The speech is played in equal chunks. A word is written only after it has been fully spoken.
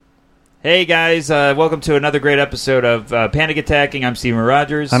Hey guys, welcome to another great episode of Panic Attacking. I'm Steven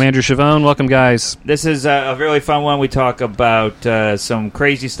Rogers. I'm Andrew Chavone. Welcome, guys. This is a really fun one. We talk about some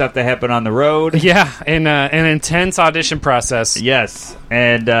crazy stuff that happened on the road. Yeah, in an intense audition process. Yes,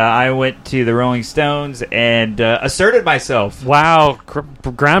 and I went to the Rolling Stones and asserted myself. Wow,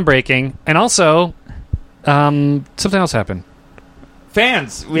 groundbreaking. And also, something else happened.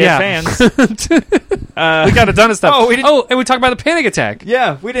 Fans. We had fans. We got a ton of stuff. And we talked about the panic attack.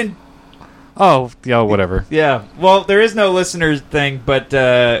 Yeah, we didn't... Oh, whatever. Yeah, well, there is no listeners thing, but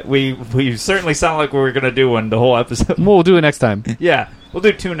we certainly sound like we were going to do one the whole episode. We'll do it next time. Yeah, we'll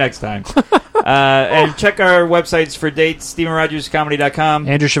do 2 next time. And check our websites for dates, StevenRogersComedy.com.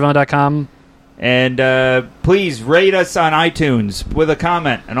 AndrewChavone.com. And please rate us on iTunes with a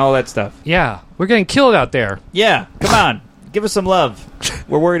comment and all that stuff. Yeah, we're getting killed out there. Yeah, come on. Give us some love.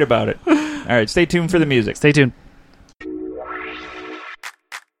 We're worried about it. All right, stay tuned for the music. Stay tuned.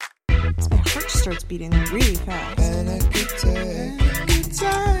 My heart starts beating really fast.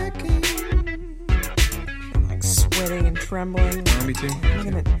 I'm like sweating and trembling. Me too. Am I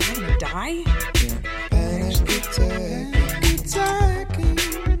gonna die?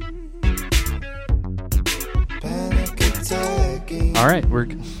 All right,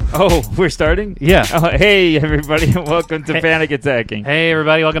 we're starting? Yeah. Oh, hey, everybody. Welcome to Panic Attacking. Hey,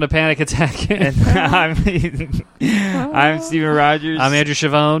 everybody. Welcome to Panic Attacking. And I'm Steven Rogers. I'm Andrew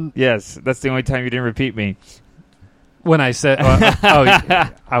Chavone. Yes, that's the only time you didn't repeat me. When I said...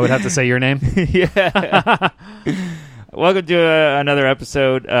 I would have to say your name? Yeah. Welcome to another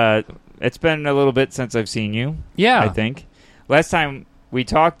episode. It's been a little bit since I've seen you. Yeah. I think. Last time we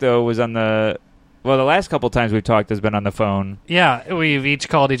talked, though, was on the... Well, the last couple times we've talked has been on the phone. Yeah, we've each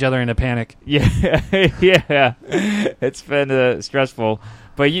called each other in a panic. Yeah, yeah. It's been stressful.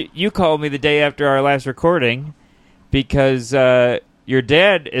 But you called me the day after our last recording because your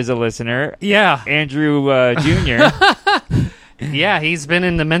dad is a listener. Yeah. Andrew Jr. Yeah, he's been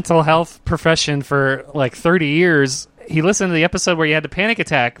in the mental health profession for like 30 years. He listened to the episode where you had the panic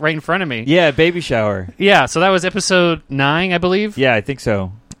attack right in front of me. Yeah, baby shower. Yeah, so that was episode 9, I believe. Yeah, I think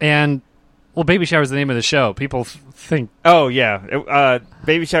so. And... Well, Baby Shower is the name of the show. People think... Oh, yeah.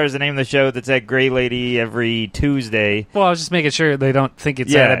 Baby Shower is the name of the show that's at Gray Lady every Tuesday. Well, I was just making sure they don't think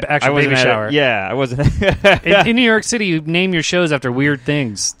it's at an actual baby shower. I wasn't... in New York City, you name your shows after weird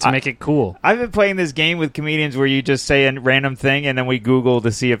things to make it cool. I've been playing this game with comedians where you just say a random thing and then we Google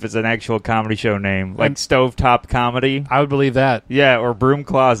to see if it's an actual comedy show name, like Stovetop Comedy. I would believe that. Yeah, or Broom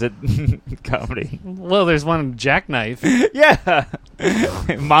Closet Comedy. Well, there's one Jackknife. Yeah.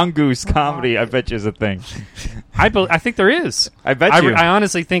 Mongoose Comedy, I bet you is a thing. I think there is. I bet you. I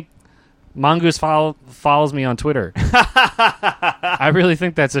honestly think Mongoose follows me on Twitter. I really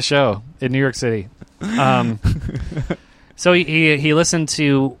think that's a show in New York City. So he listened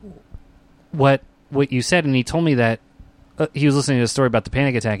to what you said, and he told me that he was listening to a story about the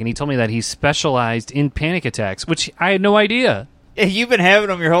panic attack, and he told me that he specialized in panic attacks, which I had no idea. Yeah, you've been having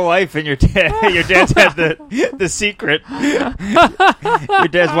them your whole life, and your dad's had the secret. Your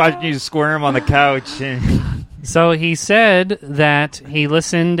dad's watching you squirm on the couch. So he said that he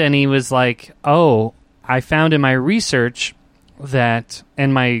listened, and he was like, "Oh, I found in my research that,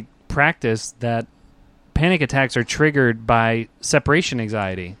 and my practice, that panic attacks are triggered by separation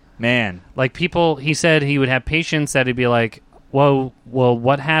anxiety." Man, like people, he said he would have patients that would be like, well,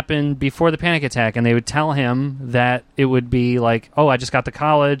 what happened before the panic attack? And they would tell him that it would be like, oh, I just got to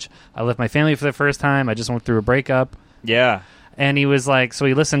college. I left my family for the first time. I just went through a breakup. Yeah. And he was like, so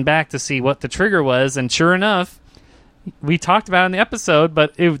he listened back to see what the trigger was. And sure enough, we talked about it in the episode,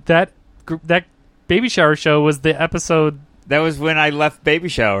 but that baby shower show was the episode. That was when I left baby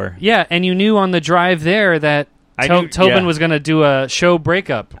shower. Yeah. And you knew on the drive there that Tobin was going to do a show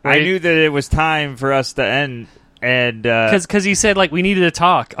breakup. Right? I knew that it was time for us to end. And because he said like we needed to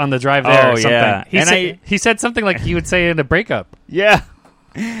talk on the drive there or something. Yeah. He said something like he would say in a breakup. Yeah.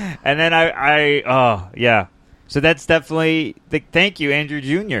 And then yeah. So that's definitely thank you, Andrew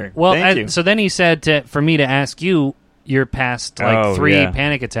Jr. Well, thank you. So then he said for me to ask you your past 3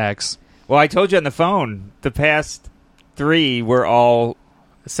 panic attacks. Well, I told you on the phone the past 3 were all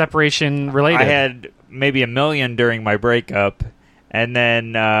separation related. I had maybe 1 million during my breakup, and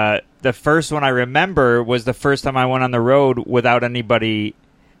then the first one I remember was the first time I went on the road without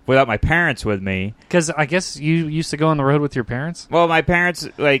my parents with me. Because I guess you used to go on the road with your parents? Well, my parents,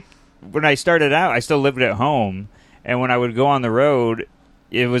 like, when I started out, I still lived at home. And when I would go on the road,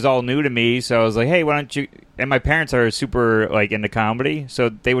 it was all new to me. So I was like, hey, why don't you... And my parents are super, like, into comedy. So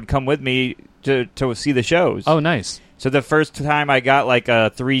they would come with me to see the shows. Oh, nice. So the first time I got, like,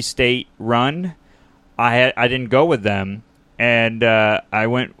 a 3-state run, I didn't go with them. and I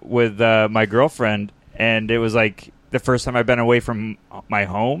went with my girlfriend, and it was like the first time I've been away from my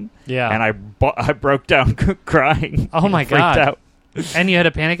home. Yeah. And I broke down crying. Oh, my Freaked God. out. And you had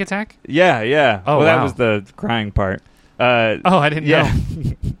a panic attack? Yeah, yeah. Oh, well, wow. that was the crying part. I didn't know.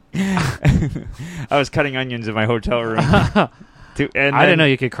 I was cutting onions in my hotel room. I didn't know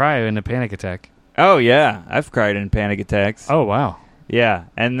you could cry in a panic attack. Oh, yeah. I've cried in panic attacks. Oh, wow. Yeah.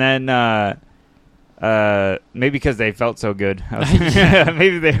 And then maybe because they felt so good.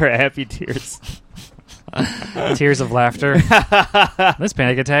 Maybe they were happy tears. Tears of laughter. This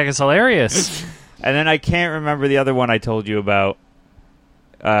panic attack is hilarious. And then I can't remember the other one I told you about.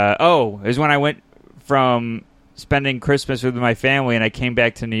 It was when I went from spending Christmas with my family and I came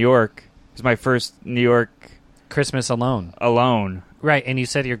back to New York. It was my first New York Christmas alone. Right, and you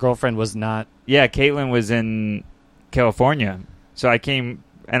said your girlfriend was not... Yeah, Caitlin was in California. So I came,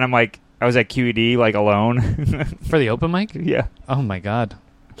 and I'm like, I was at QED, like, alone. For the open mic? Yeah. Oh, my God.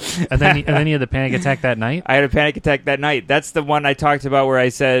 And then you had the panic attack that night? I had a panic attack that night. That's the one I talked about where I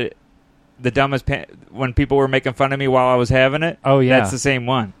said the dumbest when people were making fun of me while I was having it. Oh, yeah. That's the same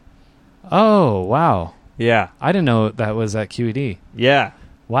one. Oh, wow. Yeah. I didn't know that was at QED. Yeah.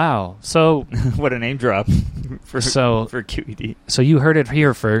 Wow. So... What a name drop for QED. So you heard it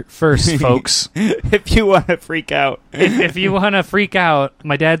here first, folks. If you want to freak out. if you want to freak out,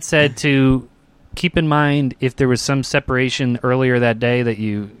 my dad said to keep in mind if there was some separation earlier that day that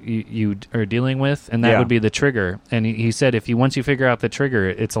you are dealing with, and that would be the trigger. And he said once you figure out the trigger,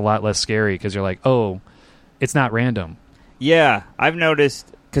 it's a lot less scary because you're like, oh, it's not random. Yeah, I've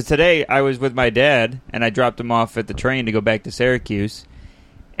noticed, because today I was with my dad, and I dropped him off at the train to go back to Syracuse,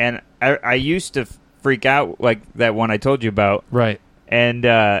 and I used to freak out like that one I told you about. Right. And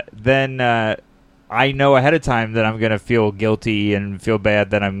then I know ahead of time that I'm going to feel guilty and feel bad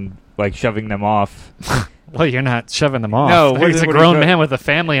that I'm like shoving them off. Well, you're not shoving them off. No, he's a grown man with a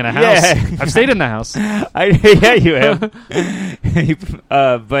family and a house. Yeah. I've stayed in the house. Yeah, you have.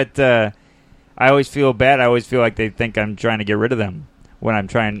 But I always feel bad. I always feel like they think I'm trying to get rid of them when I'm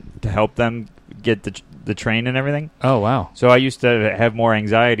trying to help them get the train and everything. Oh, wow. So I used to have more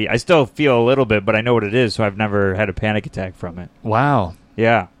anxiety. I still feel a little bit, but I know what it is, so I've never had a panic attack from it. Wow.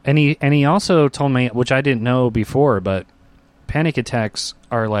 Yeah. And he also told me, which I didn't know before, but panic attacks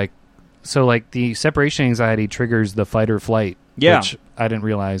are like the separation anxiety triggers the fight or flight, which I didn't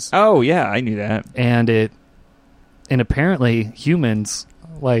realize. Oh, yeah, I knew that. And apparently humans,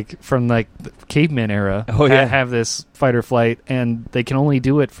 like from like the caveman era, have this fight or flight, and they can only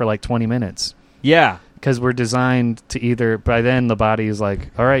do it for like 20 minutes. Yeah. Because we're designed to either, by then the body is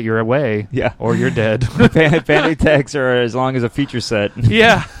like, all right, you're away, or you're dead. Panic attacks are as long as a feature set.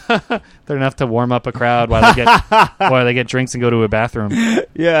 Yeah. They're enough to warm up a crowd while they get drinks and go to a bathroom.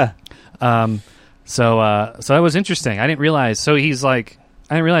 Yeah. So that was interesting. I didn't realize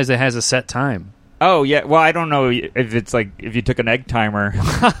it has a set time. Oh, yeah. Well, I don't know if it's like if you took an egg timer.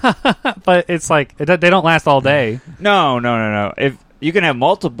 But it's like they don't last all day. No. If you can have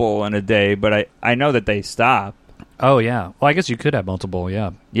multiple in a day, but I know that they stop. Oh, yeah. Well, I guess you could have multiple,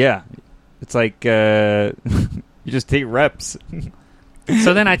 yeah. Yeah. It's like you just take reps.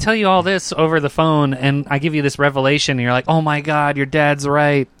 So then I tell you all this over the phone, and I give you this revelation, and you're like, oh, my God, your dad's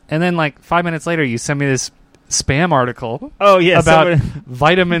right. And then, like, 5 minutes later, you send me this spam article about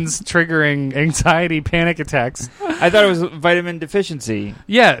vitamins triggering anxiety panic attacks. I thought it was vitamin deficiency.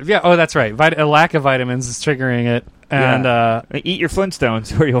 Yeah. Oh, that's right. A lack of vitamins is triggering it. And eat your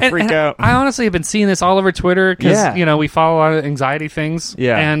Flintstones or you'll freak out. I honestly have been seeing this all over Twitter because we follow a lot of anxiety things.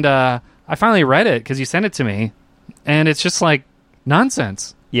 Yeah. And I finally read it because you sent it to me, and it's just like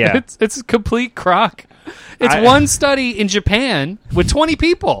nonsense. Yeah. It's a complete crock. It's one study in Japan with 20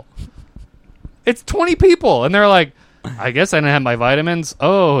 people. It's 20 people, and they're like, I guess I didn't have my vitamins.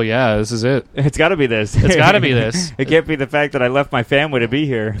 Oh, yeah, this is it. It's got to be this. It's got to be this. It can't be the fact that I left my family to be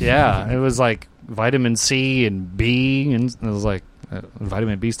here. Yeah, it was like vitamin C and B, and it was like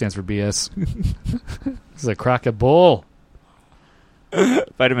vitamin B stands for BS. This is a crock of bull.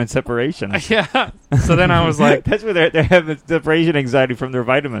 Vitamin separation. Yeah. So then I was like... That's where they're having separation anxiety from their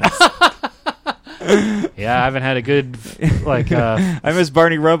vitamins. Yeah, I haven't had a good, like... I miss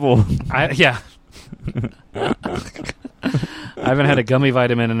Barney Rubble. Yeah. I haven't had a gummy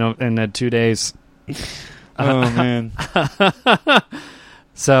vitamin in 2 days. Oh, man.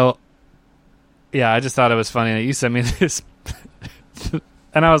 So, yeah, I just thought it was funny that you sent me this.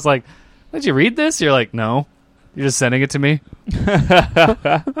 And I was like, did you read this? You're like, no. You're just sending it to me?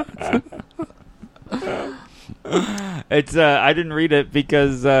 It's I didn't read it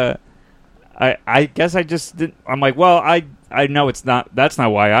because I guess I just didn't. I'm like, well, I know it's not. That's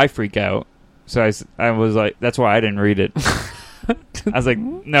not why I freak out. So I was like, that's why I didn't read it. I was like,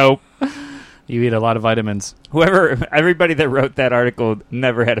 nope. You eat a lot of vitamins. Everybody that wrote that article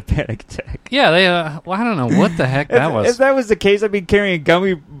never had a panic attack. Yeah, they. Well, I don't know what the heck that was. If that was the case, I'd be carrying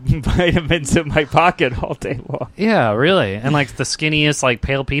gummy vitamins in my pocket all day long. Yeah, really. And like the skinniest, like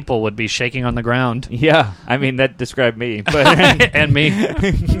pale people would be shaking on the ground. Yeah, I mean that described me, but and me.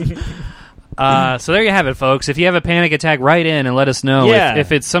 So there you have it, folks. If you have a panic attack, write in and let us know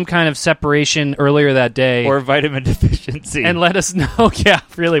if it's some kind of separation earlier that day. Or vitamin deficiency. And let us know. Yeah,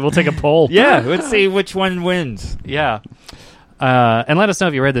 really. We'll take a poll. Yeah, let's see which one wins. Yeah. And let us know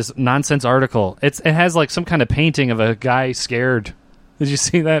if you read this nonsense article. It has like some kind of painting of a guy scared. Did you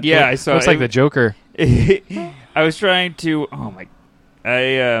see that? Yeah, I saw it. Looks like the Joker. I was trying to... Oh, my...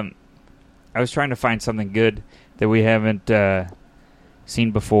 I was trying to find something good that we haven't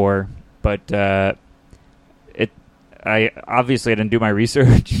seen before. But I obviously didn't do my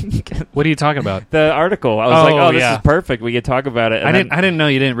research. What are you talking about? The article. I was like, this is perfect. We could talk about it. And I didn't know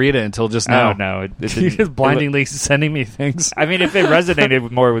you didn't read it until just now. Oh, no. You're just blindingly sending me things. I mean, if it resonated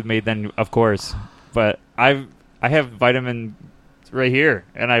more with me, then of course. But I have vitamin right here,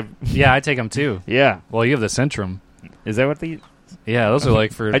 and I take them too. Yeah. Well, you have the Centrum. Is that what the... Yeah, those are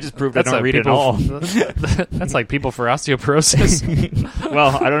like for... I just proved I don't read it all. That's like people for osteoporosis.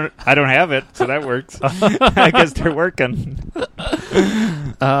 Well, I don't have it, so that works. I guess they're working.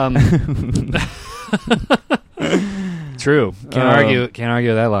 True. Can't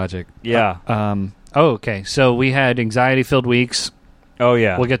argue that logic. Yeah. Okay. So we had anxiety-filled weeks. Oh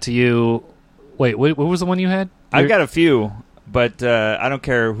yeah. We'll get to you. Wait, what was the one you had? I've got a few, but I don't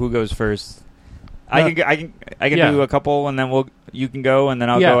care who goes first. I can do a couple, and then you can go, and then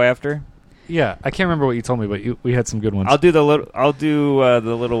I'll go after. Yeah, I can't remember what you told me, but we had some good ones. I'll do the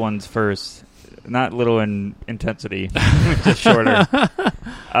little ones first, not little in intensity, just shorter.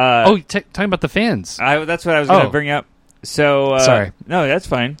 Talking about the fans. That's what I was going to bring up. So sorry, no, that's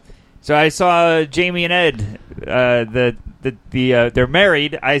fine. So I saw Jamie and Ed. They're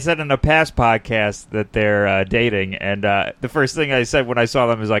married. I said in a past podcast that they're dating, and the first thing I said when I saw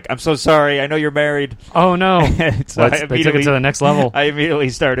them is like, "I'm so sorry. I know you're married." Oh no! So they took it to the next level. I immediately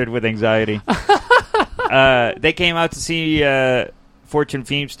started with anxiety. They came out to see Fortune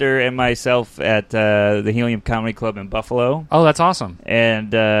Feimster and myself at the Helium Comedy Club in Buffalo. Oh, that's awesome!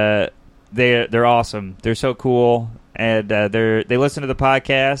 And they're awesome. They're so cool. And they listen to the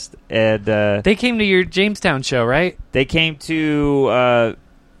podcast, and they came to your Jamestown show, right? They came to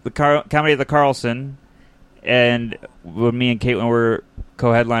the Comedy at the Carlson, and when me and Caitlin were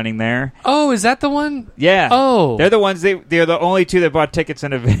co-headlining there. Oh, is that the one? Yeah. Oh, they're the ones. They're the only two that bought tickets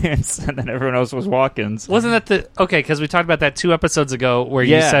in advance, and then everyone else was walk-ins. Wasn't that okay? Because we talked about that 2 episodes ago, where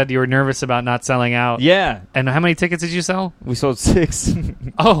you said you were nervous about not selling out. Yeah. And how many tickets did you sell? We sold 6.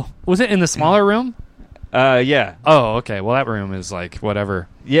 Oh, was it in the smaller room? Yeah. Oh, okay. Well, that room is like whatever.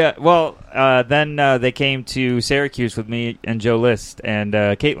 Yeah. Well, then they came to Syracuse with me and Joe List and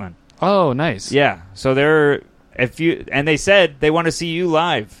Caitlin. Oh, nice. Yeah. So and they said they want to see you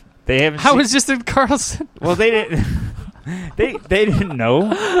live. They haven't. I was just in Carlson. Well, they didn't. they didn't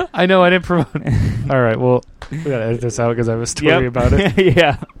know. I know. I didn't promote. All right. Well, we gotta edit this out because I have a story about it.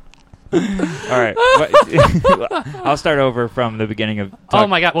 Yeah. All right. I'll start over from the beginning of. Oh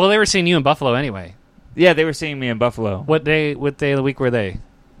my God. Well, they were seeing you in Buffalo anyway. Yeah, they were seeing me in Buffalo. What day of the week were they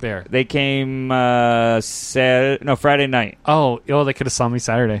there? They came Friday night. Oh, they could have saw me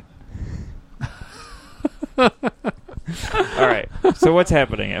Saturday. All right. So what's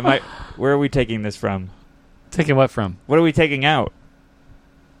happening? Where are we taking this from? Taking what from? What are we taking out?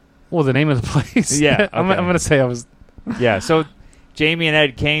 Well, the name of the place. Yeah. Okay. I'm going to say I was... Yeah, so Jamie and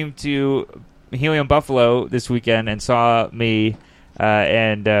Ed came to Helium Buffalo this weekend and saw me,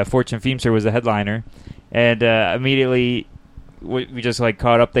 and Fortune Feimster was the headliner. And immediately we just like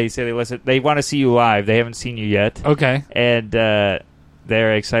caught up. They say they want to see you live. They haven't seen you yet. Okay. And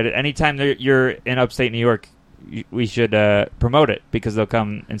they're excited. Anytime you're in upstate New York, we should promote it because they'll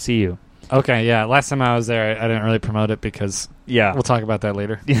come and see you. Okay, yeah. Last time I was there, I didn't really promote it because we'll talk about that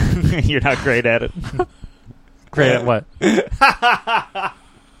later. You're not great at it. Great at what?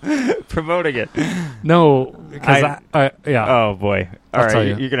 Promoting it. No, because yeah. Oh boy! All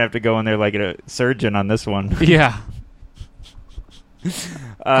right, you're gonna have to go in there like a surgeon on this one. Yeah.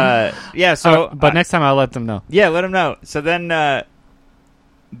 Yeah. So, but next time I'll let them know. Yeah, let them know. So then, I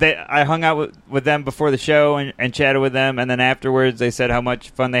hung out with them before the show and chatted with them, and then afterwards they said how much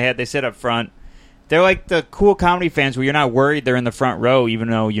fun they had. They sit up front. They're like the cool comedy fans where you're not worried they're in the front row, even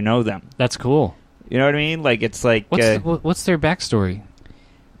though you know them. That's cool. You know what I mean? Like it's like what's their backstory?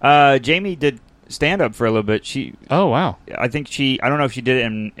 Jamie did stand up for a little bit. Oh wow! I think I don't know if she did it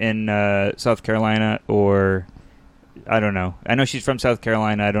in South Carolina or I don't know. I know she's from South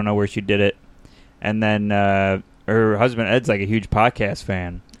Carolina. I don't know where she did it. And then her husband Ed's like a huge podcast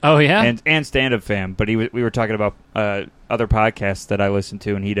fan. Oh yeah, and stand-up fan. But we were talking about other podcasts that I listen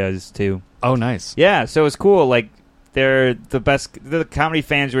to, and he does too. Oh nice. Yeah, so it's cool. Like they're the best. They're the comedy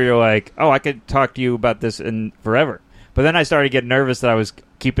fans where you're like, oh, I could talk to you about this in forever. But then I started getting nervous that I was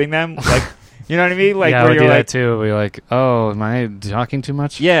keeping them. Like, you know what I mean? Like, yeah, where we you're do like, that too. We're like, oh, am I talking too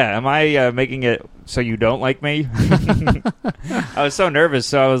much? yeah, am I making it so you don't like me? I was so nervous,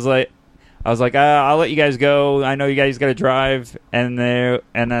 so I was like, I'll let you guys go. I know you guys got to drive, and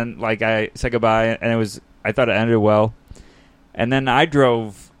then like I said goodbye, and I thought it ended well, and then I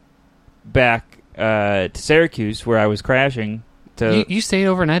drove back to Syracuse where I was crashing. You stayed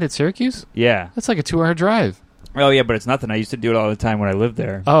overnight at Syracuse? Yeah. That's like a 2-hour drive. Oh yeah, but it's nothing. I used to do it all the time when I lived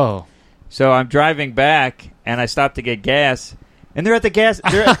there. Oh. So I'm driving back, and I stopped to get gas, and they're at the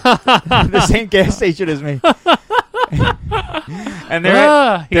the same gas station as me. And You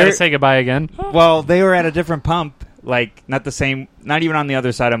gotta say goodbye again. well, they were at a different pump, like not the same, not even on the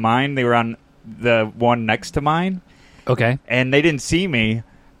other side of mine. They were on the one next to mine, Okay. and they didn't see me.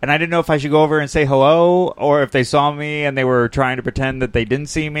 And I didn't know if I should go over and say hello, or if they saw me and they were trying to pretend that they didn't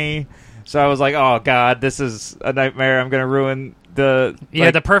see me. So I was like, oh God, this is a nightmare. I'm going to ruin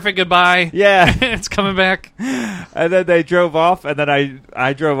the perfect goodbye. Yeah. It's coming back. And then they drove off, and then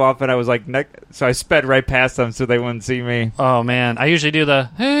I drove off, and I was like, so I sped right past them so they wouldn't see me. Oh man, I usually do the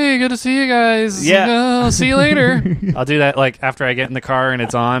hey, good to see you guys. Yeah. See you later. I'll do that like after I get in the car and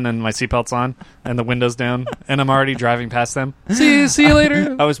it's on and my seatbelt's on and the window's down and I'm already driving past them. See you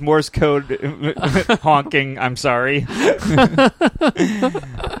later. I was Morse code honking, I'm sorry.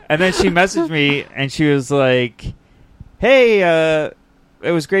 And then she messaged me, and she was like, hey,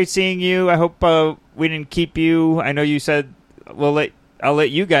 it was great seeing you. I hope we didn't keep you. I know you said I'll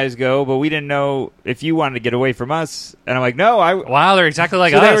let you guys go, but we didn't know if you wanted to get away from us. And I'm like, no, Wow, they're exactly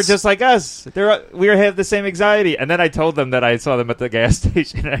like so us. they were just like us. We have the same anxiety. And then I told them that I saw them at the gas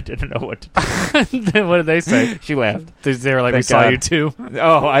station, and I didn't know what to do. Then what did they say? She laughed. They were like, Thank we saw God. you too.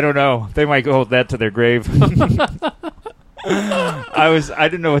 Oh, I don't know. They might hold that to their grave. I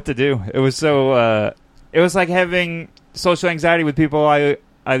didn't know what to do. It was so. It was like having social anxiety with people I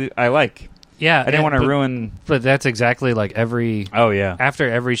like. Yeah, I didn't want to ruin. But that's exactly like every. Oh yeah. After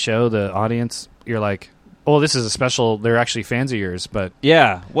every show, the audience, you're like, oh, this is a special. They're actually fans of yours, but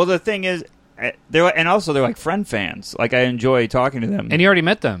Yeah. Well, the thing is, they're like friend fans. Like I enjoy talking to them. and you already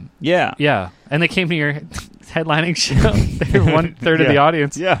met them. Yeah. Yeah, and they came to your headlining show. They were 1/3 of the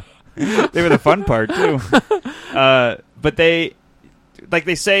audience. Yeah. They were the fun part too. But they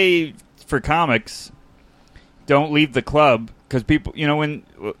say for comics, don't leave the club. Because people, when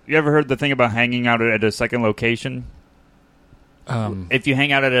you ever heard the thing about hanging out at a second location? If you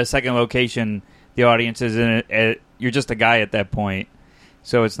hang out at a second location, the audience is in it. You're just a guy at that point,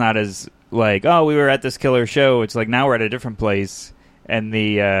 so it's not as like, oh, we were at this killer show. It's like now we're at a different place, and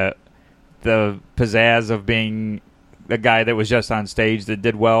the pizzazz of being the guy that was just on stage that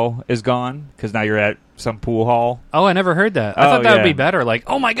did well is gone because now you're at some pool hall. Oh, I never heard that. I thought that would be better. Like,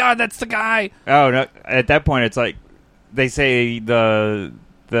 oh my God, that's the guy. Oh no! At that point, it's like. They say the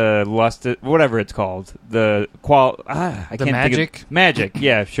lust, whatever it's called, I can't magic? think of magic.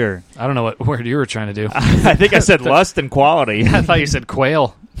 Yeah, sure. I don't know what word you were trying to do. I think I said lust and quality. I thought you said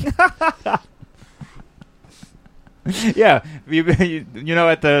quail. Yeah, you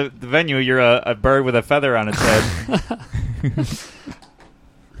at the venue, you're a bird with a feather on its head.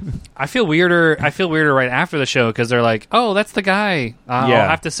 I feel weirder right after the show because they're like, oh, that's the guy. I'll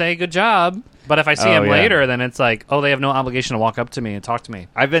have to say good job. But if I see him later, then it's like, oh, they have no obligation to walk up to me and talk to me.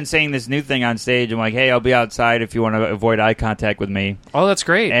 I've been saying this new thing on stage. I'm like, hey, I'll be outside if you want to avoid eye contact with me. Oh, that's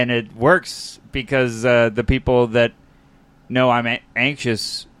great. And it works because the people that know I'm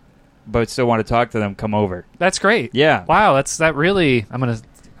anxious but still want to talk to them come over. That's great. Yeah. Wow, that really...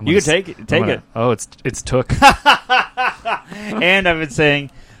 You can take it. Oh, it's took. And I've been saying...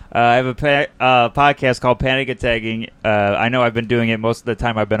 I have a podcast called Panic Attacking. I know I've been doing it most of the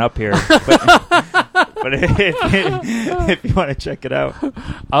time I've been up here, but if you want to check it out,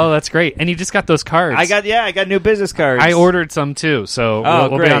 oh, that's great! And you just got those cards. I got new business cards. I ordered some too, so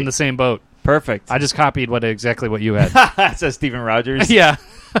we'll be on the same boat. Perfect. I just copied exactly what you had. It says Steven Rogers. Yeah.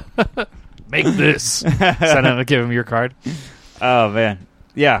 Make this. Send him, give him your card. Oh man.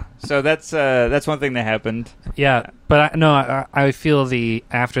 Yeah, so that's one thing that happened. Yeah, but I feel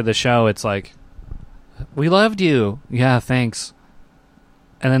after the show, it's like, we loved you. Yeah, thanks.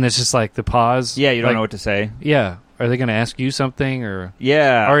 And then it's just like the pause. Yeah, you don't know what to say. Yeah, are they going to ask you something or?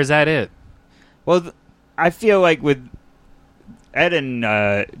 Yeah, or is that it? Well, I feel like with Ed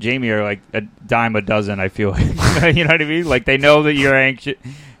and Jamie are like a dime a dozen. I feel, you know what I mean. Like they know that you're anxious.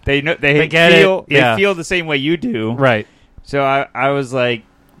 They know they get feel it. Yeah. they feel the same way you do. Right. So I was like,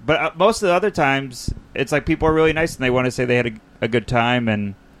 but most of the other times it's like people are really nice and they want to say they had a good time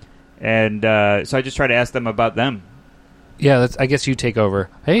and so I just try to ask them about them. Yeah, I guess you take over.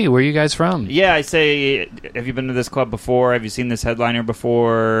 Hey, where are you guys from? Yeah, I say, have you been to this club before? Have you seen this headliner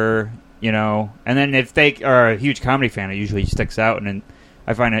before? You know, and then if they are a huge comedy fan, it usually sticks out, and then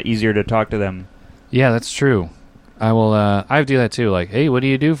I find it easier to talk to them. Yeah, that's true. I will. I do that too. Like, hey, what do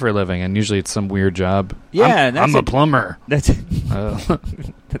you do for a living? And usually it's some weird job. Yeah, I'm a plumber. That's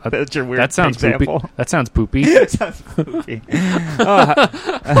that's your weird that sounds example. Poopy. That sounds poopy. That sounds poopy.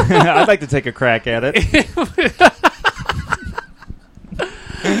 I'd like to take a crack at it.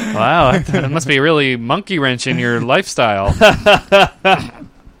 Wow, that must be really monkey wrench in your lifestyle.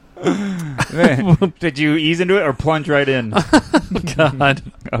 Man, did you ease into it or plunge right in? God.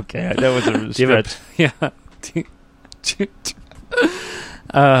 Okay, that was a stretch. Yeah.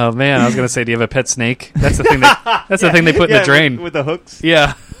 Oh man, I was gonna say, do you have a pet snake? That's the thing. That's the thing they put in the drain with the hooks.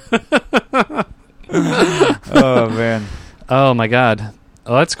 Yeah. Oh man. Oh my God.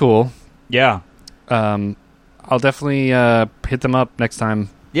 Oh, that's cool. Yeah. I'll definitely hit them up next time.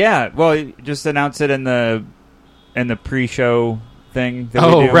 Yeah. Well, just announce it in the pre-show thing. That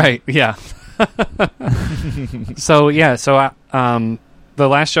we do. Right. Yeah. So the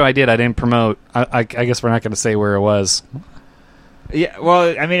last show I did, I didn't promote. I guess we're not going to say where it was. Yeah.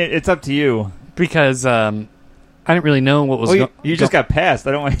 Well, I mean, it's up to you because I didn't really know what was. Well, you just got passed.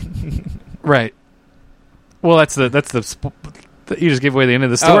 I don't want. Right. Well, that's the. You just give away the end of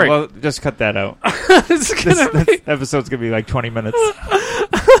the story. Oh, well, just cut that out. This episode's gonna be like 20 minutes.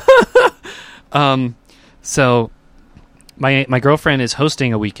 So my girlfriend is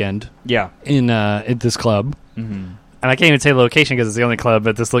hosting a weekend. Yeah. In this club, and I can't even say the location because it's the only club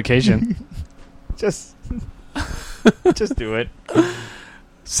at this location. just do it.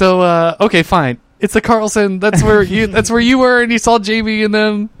 So okay, fine. It's the Carlson. That's where you were, and you saw Jamie and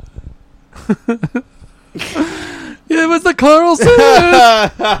them. It was the Carlson.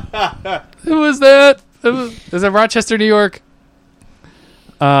 It was that. It was in Rochester, New York.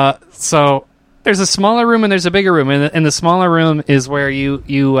 So there's a smaller room and there's a bigger room, and the smaller room is where you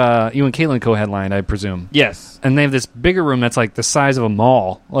and Caitlin co-headlined, I presume. Yes. And they have this bigger room that's like the size of a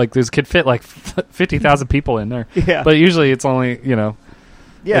mall. Like this could fit like 50,000 people in there. Yeah. But usually it's only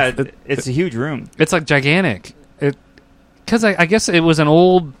Yeah, it's a huge room. It's like gigantic. Because I guess it was an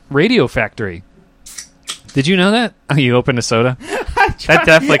old radio factory. Did you know that? Oh, you opened a soda? That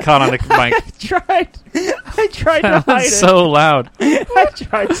definitely caught on the mic. I tried to hide it. So loud. I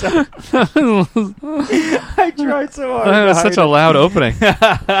tried so hard. That was such a loud opening.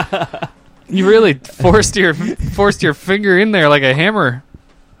 You really forced your finger in there like a hammer.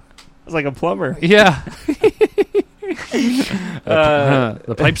 I was like a plumber. Yeah.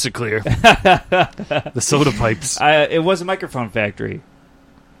 The pipes are clear. The soda pipes. It was a microphone factory.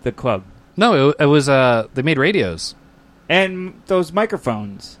 The club. No, it was. They made radios and those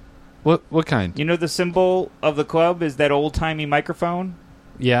microphones. What kind? You know, the symbol of the club is that old timey microphone.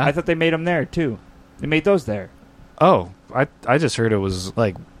 Yeah, I thought they made them there too. They made those there. Oh, I just heard it was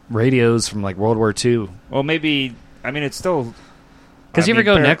like radios from like World War II. Well, maybe. I mean, it's still. Because you ever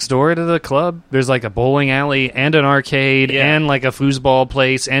go next door to the club? There's like a bowling alley and an arcade and like a foosball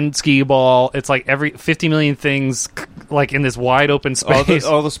place and skee ball. It's like every 50 million things like in this wide open space.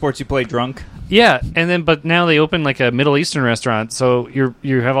 All the sports you play drunk. Yeah, and then but now they open like a Middle Eastern restaurant, so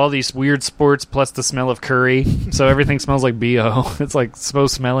you have all these weird sports plus the smell of curry, so everything smells like BO. It's like so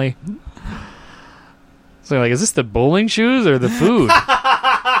smelly. So you're like, is this the bowling shoes or the food?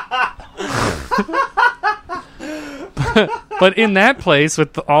 But in that place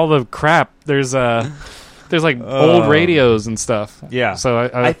with all the crap, there's like old radios and stuff. Yeah. So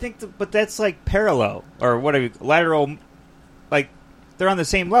I think, but that's like parallel or whatever, lateral. Like they're on the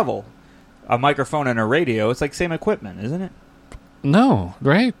same level. A microphone and a radio. It's like same equipment, isn't it? No,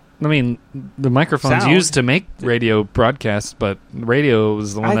 right? I mean, the microphone's used to make radio broadcasts, but radio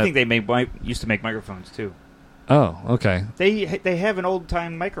is the one. I think they used to make microphones too. Oh, okay. They have an old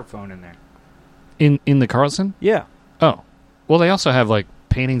time microphone in there. In the Carlson? Yeah. Oh, well, they also have like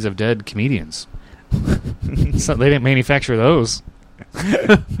paintings of dead comedians. So they didn't manufacture those.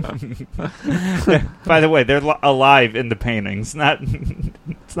 By the way, they're alive in the paintings.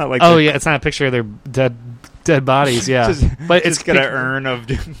 It's not like. Oh yeah, it's not a picture of their dead bodies. Yeah, but it's got an urn of.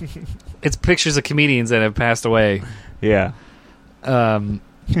 It's pictures of comedians that have passed away. Yeah.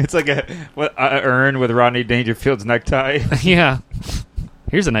 It's like a urn with Rodney Dangerfield's necktie. Yeah.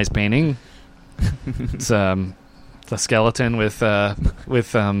 Here's a nice painting. It's the skeleton with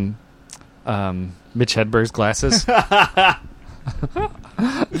Mitch Hedberg's glasses.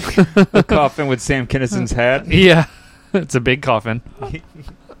 The coffin with Sam Kinnison's hat. Yeah, it's a big coffin.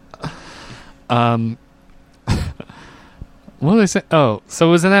 What did I say? Oh, so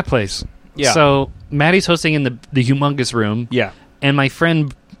it was in that place. Yeah. So Maddie's hosting in the humongous room. Yeah. And my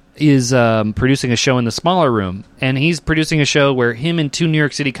friend is producing a show in the smaller room. And he's producing a show where him and 2 New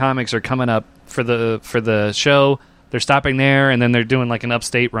York City comics are coming up for the show. They're stopping there, and then they're doing like an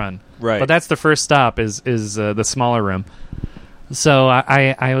upstate run. Right. But that's the first stop is the smaller room. So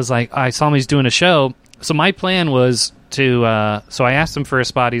I was like, I saw him, he's doing a show. So my plan was to, so I asked him for a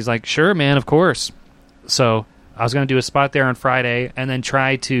spot. He's like, sure, man, of course. So I was going to do a spot there on Friday and then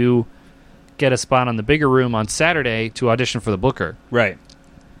try to get a spot on the bigger room on Saturday to audition for the Booker. Right.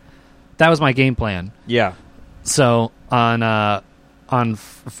 That was my game plan. Yeah. So on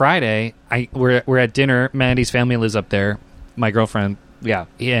Friday, we're at dinner. Mandy's family lives up there. My girlfriend. Yeah.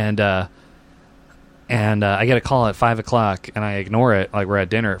 And I get a call at 5:00, and I ignore it. Like, we're at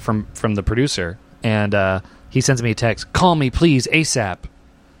dinner from the producer, and he sends me a text. Call me, please, ASAP.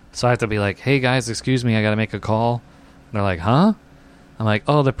 So I have to be like, hey guys, excuse me, I got to make a call. And they're like, huh? I'm like,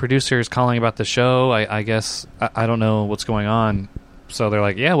 oh, the producer is calling about the show. I guess I don't know what's going on. So they're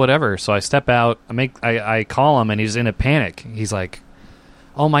like, yeah, whatever. So I step out. I call him, and he's in a panic. He's like,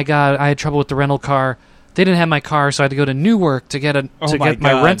 oh my god, I had trouble with the rental car. They didn't have my car, so I had to go to Newark to get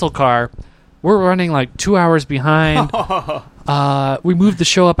my rental car. We're running like 2 hours behind. We moved the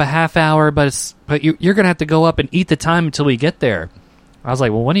show up a half hour, but you're going to have to go up and eat the time until we get there. I was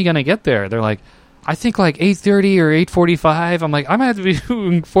like, well, when are you going to get there? They're like, I think like 8:30 or 8:45. I'm like, I'm going to have to be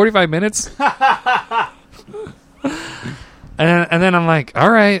doing 45 minutes. and then I'm like,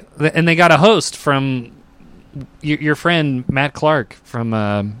 all right. And they got a host from your friend, Matt Clark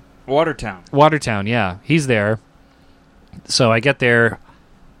from Watertown, yeah. He's there. So I get there.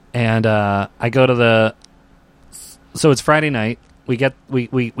 And I go to so it's Friday night.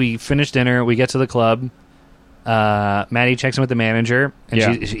 We finish dinner. We get to the club. Maddie checks in with the manager,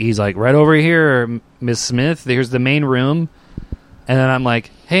 and he's like, right over here, Miss Smith. Here's the main room. And then I'm like,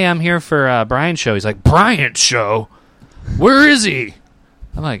 hey, I'm here for Brian's show. He's like, Brian's show? Where is he?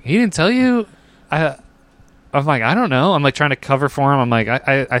 I'm like, he didn't tell you? I'm like, I don't know. I'm like trying to cover for him. I'm like,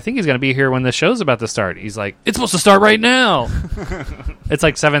 I think he's going to be here when the show's about to start. He's like, it's supposed to start right now. It's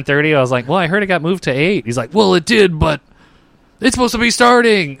like 7:30. I was like, well, I heard it got moved to 8. He's like, well, it did, but it's supposed to be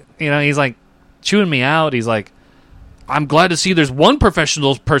starting. You know, he's like chewing me out. He's like, I'm glad to see there's one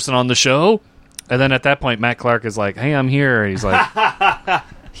professional person on the show. And then at that point, Matt Clark is like, hey, I'm here. He's like,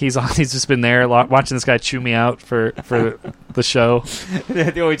 he's just been there watching this guy chew me out for the show.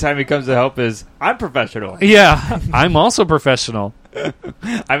 The only time he comes to help is, I'm professional. Yeah, I'm also professional.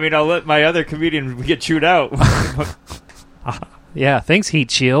 I mean, I'll let my other comedian get chewed out. Yeah, thanks,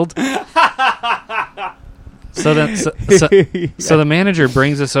 Heat Shield. So the manager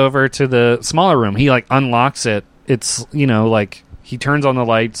brings us over to the smaller room. He like unlocks it. It's, you know, like he turns on the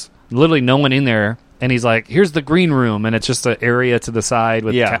lights. Literally no one in there. And he's like, here's the green room, and it's just an area to the side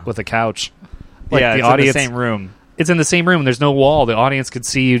with with a couch. Like yeah, the it's audience, in the same room. It's in the same room, and there's no wall. The audience could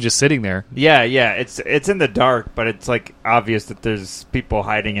see you just sitting there. Yeah. It's in the dark, but it's like obvious that there's people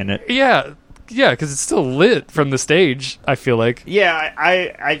hiding in it. Yeah, because it's still lit from the stage, I feel like. Yeah,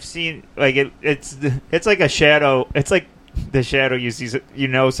 I've seen like it's like a shadow. It's like the shadow you see. You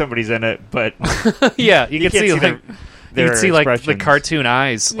know somebody's in it, but yeah, you can see like. You can see, like, the cartoon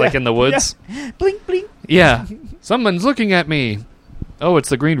eyes, like, in the woods. Yeah. Blink, blink. Yeah. Someone's looking at me. Oh, it's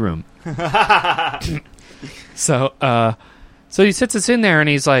the green room. So he sits us in there, and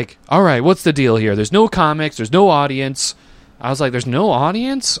he's like, all right, what's the deal here? There's no comics. There's no audience. I was like, there's no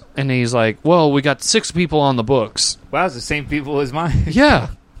audience? And he's like, well, we got 6 people on the books. Wow, it's the same people as mine. Yeah.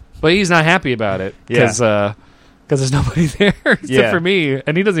 But he's not happy about it. Because there's nobody there except for me.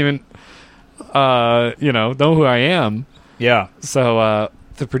 And he doesn't even... know who I am. Yeah. So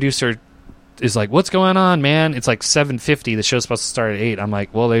the producer is like, what's going on, man? It's like 7:50. The show's supposed to start at 8. I'm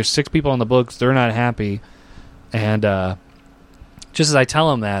like, well, there's 6 people on the books. They're not happy. And just as I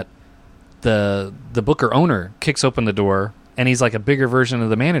tell him that, the Booker owner kicks open the door, and he's like a bigger version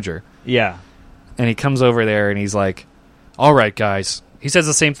of the manager. Yeah. And he comes over there, and he's like, all right, guys. He says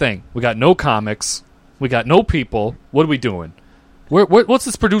the same thing. We got no comics. We got no people. What are we doing? What's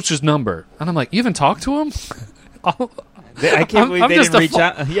this producer's number? And I'm like, you even talk to him? I can't believe they didn't reach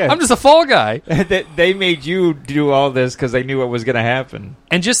out. Yeah. I'm just a fall guy. They made you do all this because they knew what was going to happen.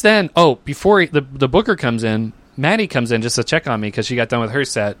 And just then, before the Booker comes in, Maddie comes in just to check on me because she got done with her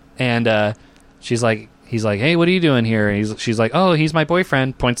set. And he's like, hey, what are you doing here? And she's like, oh, he's my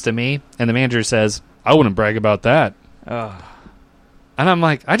boyfriend, points to me. And the manager says, I wouldn't brag about that. Oh. And I'm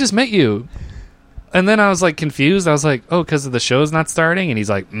like, I just met you. And then I was like confused. I was like, oh, because the show's not starting? And he's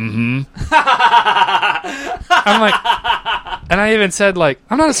like, mm-hmm. I'm like, and I even said like,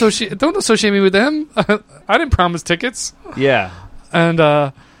 don't associate me with them. I didn't promise tickets. Yeah. And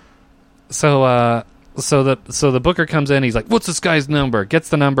so the booker comes in. He's like, what's this guy's number? Gets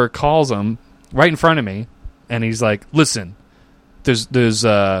the number, calls him right in front of me. And he's like, listen, there's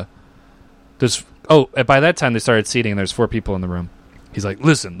by that time they started seating. There's 4 people in the room. He's like,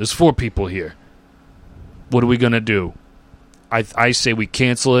 listen, there's 4 people here. What are we going to do? I say we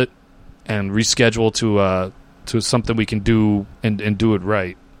cancel it and reschedule to something we can do and do it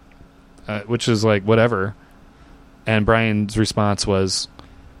right. Which is like, whatever. And Brian's response was,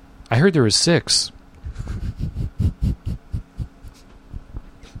 I heard there was 6.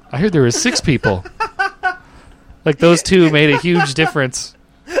 I heard there was 6 people. Like, those 2 made a huge difference.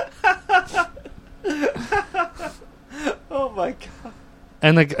 Oh, my God.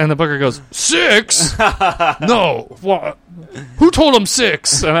 And the booker goes, 6? No. What? Who told him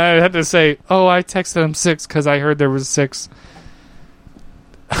 6? And I had to say, oh, I texted him 6 because I heard there was 6.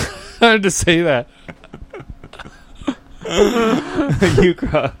 I had to say that. You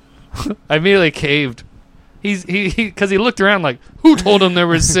cried. I immediately caved. Because he looked around like, who told him there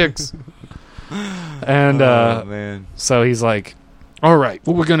was 6? And man. So he's like, all right,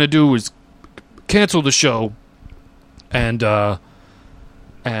 what we're going to do is cancel the show. And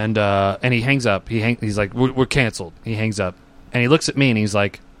he hangs up. He's like, we're canceled. He hangs up. And he looks at me and he's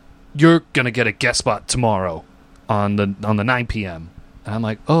like, you're going to get a guest spot tomorrow on the 9 p.m. And I'm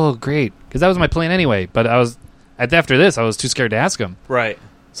like, oh, great. Because that was my plan anyway. But after this, I was too scared to ask him. Right.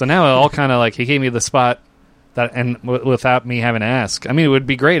 So now it all kind of like, he gave me the spot without me having to ask. I mean, it would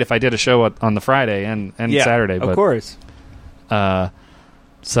be great if I did a show on the Friday and Saturday. Of course. And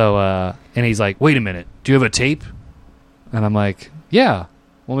he's like, wait a minute. Do you have a tape? And I'm like, yeah.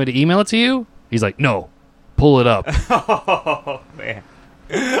 Want me to email it to you? He's like, no. Pull it up. Oh, man.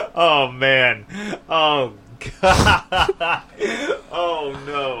 Oh, man. Oh, God. Oh,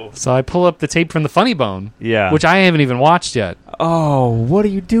 no. So I pull up the tape from the Funny Bone. Yeah. Which I haven't even watched yet. Oh, what are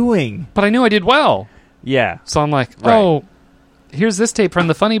you doing? But I knew I did well. Yeah. So I'm like, Right. oh, here's this tape from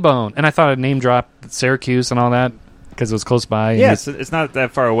the Funny Bone. And I thought I'd name drop Syracuse and all that because it was close by. Yes, it's not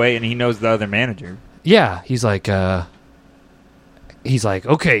that far away, and he knows the other manager. Yeah. He's like,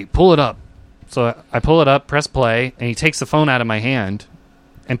 okay, pull it up. So I pull it up, press play, and he takes the phone out of my hand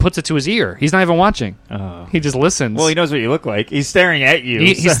and puts it to his ear. He's not even watching. Oh. He just listens. Well, he knows what you look like. He's staring at you.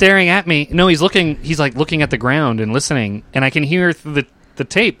 He's staring at me. No, he's looking. He's like looking at the ground and listening, and I can hear through the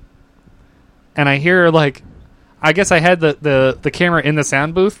tape. And I hear like, I guess I had the camera in the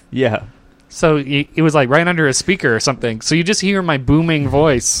sound booth. Yeah. So it was like right under a speaker or something. So you just hear my booming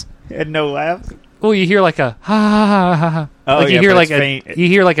voice. And no laughs. Well, you hear like a ha ha ha ha ha. Oh, like yeah, you hear but like it's faint. you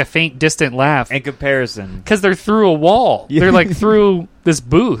hear like a faint, distant laugh. In comparison. Because they're through a wall. Yeah. They're like through this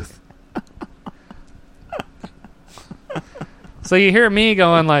booth. So you hear me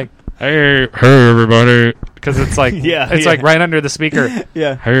going like, hey everybody, because it's like it's like right under the speaker.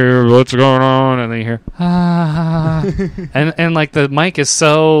 Yeah. Hey, what's going on? And then you hear and like the mic is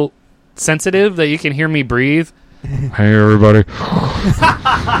so sensitive that you can hear me breathe. Hey everybody.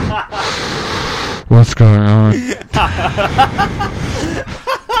 What's going on?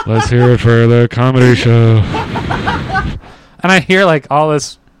 Let's hear it for the comedy show. And I hear like all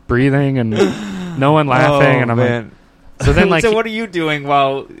this breathing and no one laughing, and I'm like, so then like, so what are you doing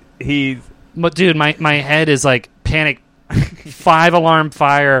while he's? But dude, my head is like panic, 5-alarm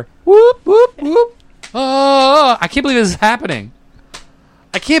fire. Whoop whoop whoop. Oh, I can't believe this is happening.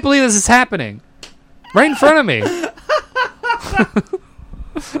 I can't believe this is happening right in front of me.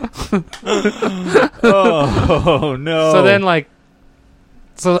 Oh no! So then, like,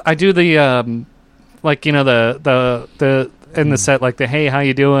 so I do the like, you know, the in the set, like the hey, how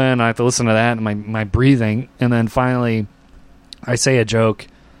you doing? I have to listen to that and my breathing, and then finally I say a joke,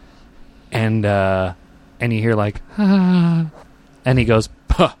 and you hear like, ah, and he goes,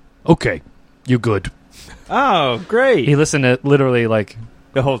 huh, okay, you good. Oh, great! He listened to literally like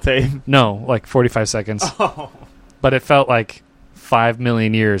the whole tape. No, like 45 seconds. Oh. But it felt like 5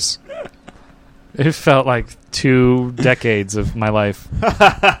 million years. It felt like 2 decades of my life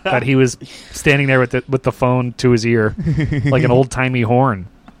that he was standing there with the phone to his ear like an old-timey horn.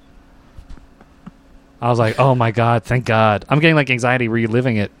 I was like, oh my God, thank God. I'm getting like anxiety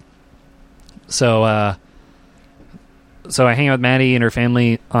reliving it. So I hang out with Maddie and her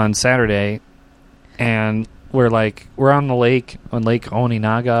family on Saturday, and we're on the lake, on Lake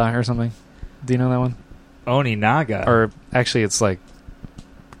Oninaga or something. Do you know that one? Oninaga. Or actually, it's like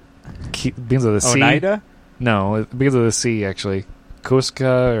begins with a C. Oneida? No, because of the C, actually.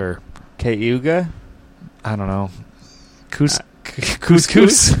 Cusca or... Cayuga? I don't know.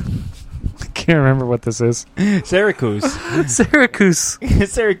 Couscous? I can't remember what this is. Syracuse. Syracuse.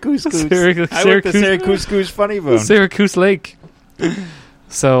 Syracuse. Syracuse. I went to Syracuse Funny Bone. Syracuse Lake.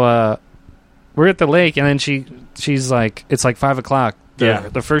 So, we're at the lake, and then she's like, it's like 5 o'clock.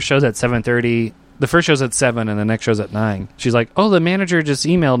 The first show's at 7:30. The first show's at 7, and the next show's at 9. She's like, oh, the manager just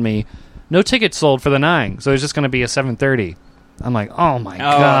emailed me. No tickets sold for the 9, so there's just going to be a 7:30. I'm like, oh, my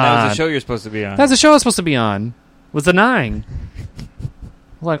God. That was the show you're supposed to be on. That's the show I was supposed to be on. Was the 9.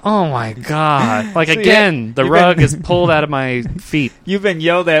 Like, oh, my God. Like, So again, the rug is pulled out of my feet. You've been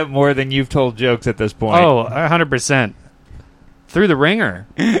yelled at more than you've told jokes at this point. Oh, 100%. Through the ringer.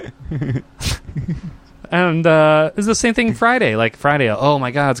 And it's the same thing Friday. Like, Friday, oh, my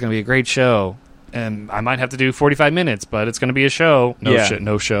God, it's going to be a great show. And I might have to do 45 minutes, but it's going to be a show.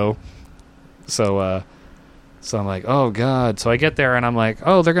 No show. So I'm like, oh, God. So I get there, and I'm like,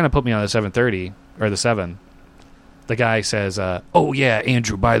 oh, they're going to put me on the 7:30, or the 7. The guy says, oh, yeah,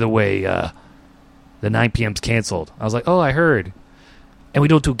 Andrew, by the way, the 9 p.m.'s canceled. I was like, oh, I heard. And we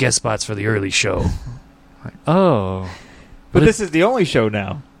don't do guest spots for the early show. Like, oh. But this is the only show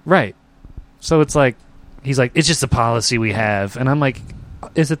now. Right. So it's like, he's like, it's just a policy we have. And I'm like,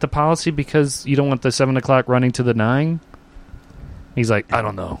 is it the policy because you don't want the 7 o'clock running to the 9? He's like, I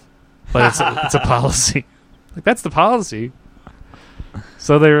don't know. But it's a policy. Like, that's the policy.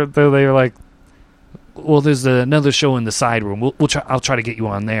 So they were like, well, there's another show in the side room. I'll try to get you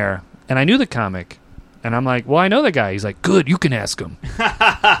on there. And I knew the comic. And I'm like, well, I know the guy. He's like, good, you can ask him.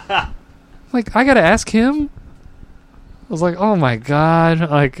 Like, I got to ask him? I was like, oh, my God.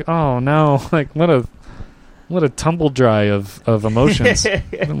 Like, oh, no. Like, what a tumble dry of emotions.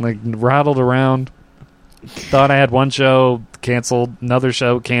 I'm, like, rattled around. Thought I had one show canceled, another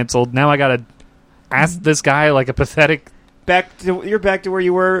show canceled. Now I got to ask this guy like a pathetic... You're back to where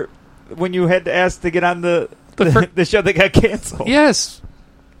you were when you had to ask to get on the show that got canceled. Yes.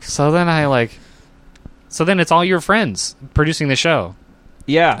 So then it's all your friends producing the show.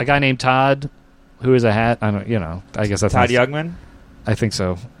 Yeah. A guy named Todd, who is a hat. I guess that's Todd Youngman? I think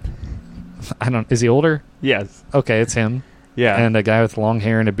so. Is he older? Yes. Okay, it's him. Yeah. And a guy with long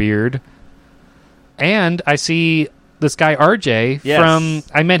hair and a beard. And I see this guy RJ from...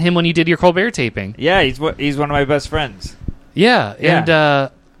 I met him when you did your Colbert taping. Yeah, he's one of my best friends. Yeah.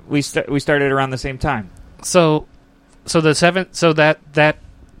 And we started around the same time. So that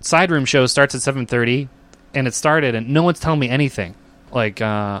side room show starts at 7:30, and it started, and no one's telling me anything. Like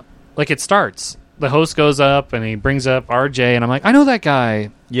it starts. The host goes up and he brings up RJ, and I'm like, I know that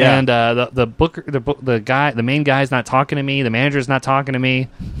guy. Yeah. And the main guy's not talking to me. The manager's not talking to me.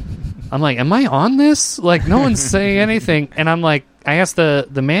 I'm like, am I on this? Like, no one's saying anything. And I'm like, I asked the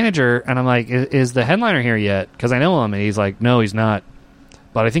manager, and I'm like, is the headliner here yet? Because I know him, and he's like, no, he's not.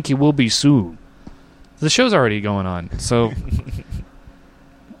 But I think he will be soon. The show's already going on. So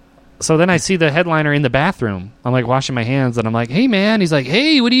then I see the headliner in the bathroom. I'm like washing my hands, and I'm like, hey, man. He's like,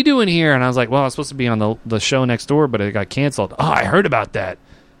 hey, what are you doing here? And I was like, well, I was supposed to be on the show next door, but it got canceled. Oh, I heard about that.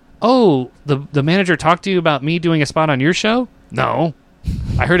 Oh, the manager talked to you about me doing a spot on your show? No.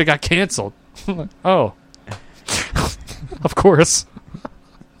 I heard it got canceled. I'm like, oh. Of course.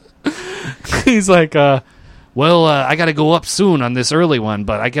 He's like, well, I got to go up soon on this early one,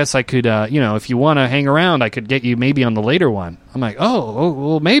 but I guess I could, if you want to hang around, I could get you maybe on the later one. I'm like, oh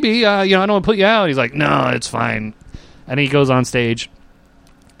well, maybe, I don't want to put you out. He's like, no, it's fine. And he goes on stage.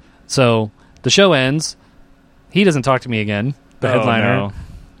 So the show ends. He doesn't talk to me again, the headliner. No.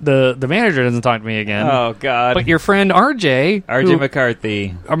 The manager doesn't talk to me again. Oh, God. But your friend RJ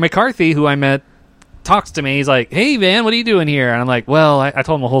McCarthy, who I met, talks to me. He's like, hey, man, what are you doing here? And I'm like, well, I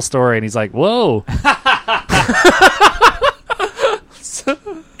told him the whole story. And he's like, whoa.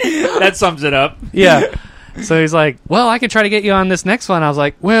 That sums it up. Yeah. So he's like, well, I can try to get you on this next one. I was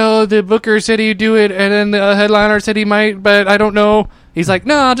like, well, the booker said he'd do it, and then the headliner said he might, but I don't know. He's like,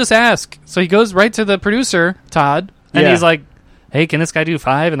 no, I'll just ask. So he goes right to the producer, Todd, and he's like, hey, can this guy do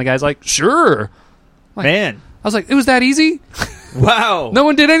 5? And the guy's like, sure. Like, man. I was like, it was that easy? Wow. No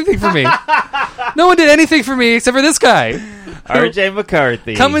one did anything for me. No one did anything for me except for this guy. RJ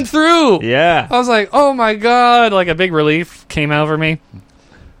McCarthy. Coming through. Yeah. I was like, oh my God. Like a big relief came over me.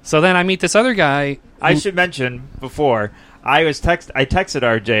 So then I meet this other guy. I should mention before, I texted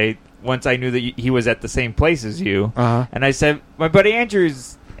RJ once I knew that he was at the same place as you. Uh-huh. And I said, my buddy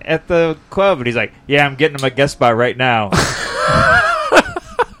Andrew's at the club. And he's like, yeah, I'm getting him a guest spot right now.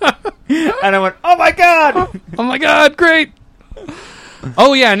 And I went, oh my God. Oh my God, great.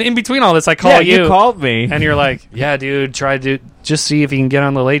 Oh yeah, and in between all this, I call you. You called me. And you're like, yeah, dude, try to just see if you can get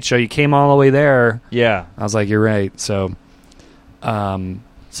on the Late Show. You came all the way there. Yeah. I was like, you're right. So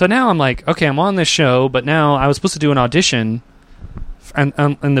now I'm like, okay, I'm on this show, but now I was supposed to do an audition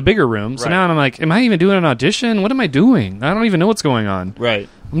in the bigger room. So Right. now I'm like, am I even doing an audition? What am I doing? I don't even know what's going on. Right.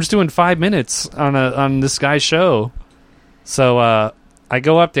 I'm just doing 5 minutes on this guy's show. So I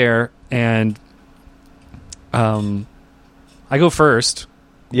go up there and I go first,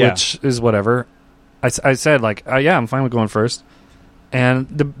 Yeah. which is whatever. I said like, yeah, I'm fine with going first. And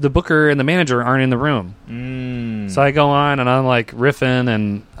the booker and the manager aren't in the room. So I go on and I'm like riffing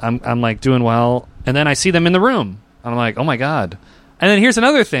and I'm like doing well. And then I see them in the room. And I'm like, oh my God. And then here's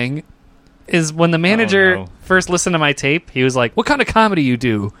another thing is when the manager first listened to my tape, he was like, what kind of comedy you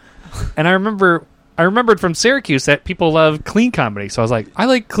do? And I remembered from Syracuse that people love clean comedy. So I was like, I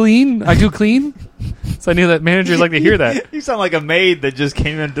like clean. I do clean. So I knew that managers like to hear that. You sound like a maid that just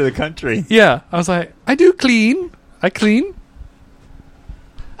came into the country. Yeah. I was like, I do clean. I clean.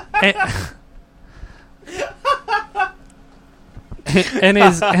 And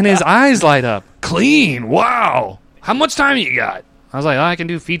his eyes light up. Clean. Wow. How much time you got? I was like, I can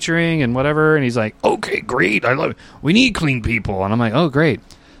do featuring and whatever. And he's like, okay, great. I love it. We need clean people. And I'm like, oh, great.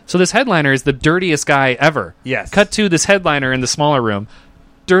 So this headliner is the dirtiest guy ever. Yes. Cut to this headliner in the smaller room.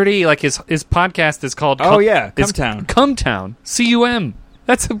 Dirty, like his podcast is called Cumtown. Cumtown. C-U-M.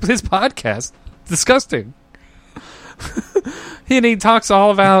 That's his podcast. Disgusting. And he talks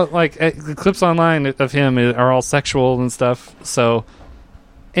all about, like, the clips online of him are all sexual and stuff. So,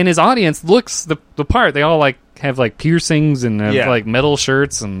 and his audience looks the part. They all, like, have, like, piercings and have, like, metal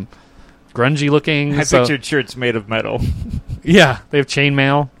shirts and grungy looking. I pictured shirts made of metal. Yeah, they have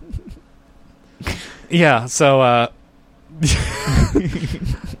chainmail. Yeah, so I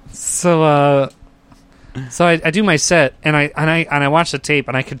do my set and I watch the tape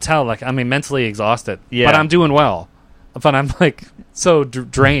and I could tell like I'm mentally exhausted. Yeah. But I'm doing well. But I'm like so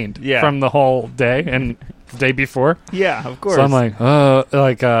drained from the whole day and the day before. Yeah, of course. So I'm like, I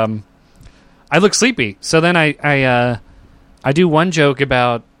look sleepy. So then I do one joke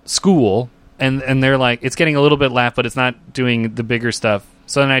about school and they're like, it's getting a little bit laugh, but it's not doing the bigger stuff.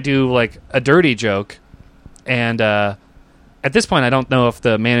 So then I do like a dirty joke, and at this point I don't know if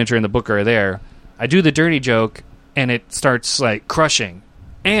the manager and the booker are there. I do the dirty joke, and it starts like crushing,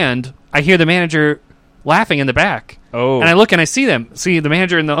 and I hear the manager laughing in the back. Oh, and I look and I see the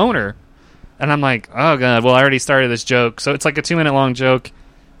manager and the owner, and I'm like, oh God, well I already started this joke, so it's like a 2-minute long joke.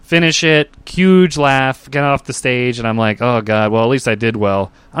 Finish it, huge laugh, get off the stage, and I'm like, oh God, well at least I did well.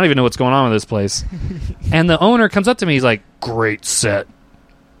 I don't even know what's going on with this place. And the owner comes up to me, he's like, great set.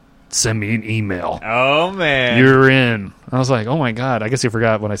 Send me an email. Oh, man. You're in. I was like, oh my God, I guess you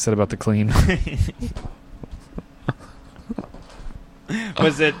forgot what I said about the clean.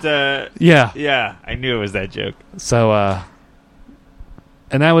 Was it? Yeah. Yeah, I knew it was that joke. So,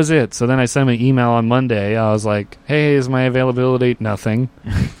 and that was it. So then I sent him an email on Monday. I was like, hey, is my availability? Nothing.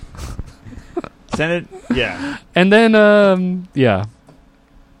 Send it? Yeah. And then, yeah.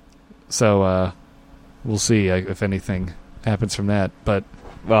 So, we'll see if anything happens from that. But,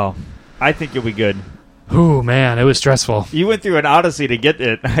 well, I think you'll be good. Ooh, man, it was stressful. You went through an odyssey to get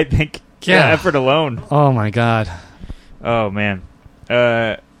it, I think. Yeah. The effort alone. Oh, my God. Oh, man.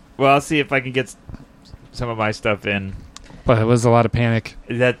 Well, I'll see if I can get some of my stuff in. But it was a lot of panic.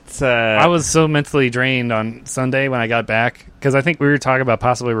 That's. I was so mentally drained on Sunday when I got back because I think we were talking about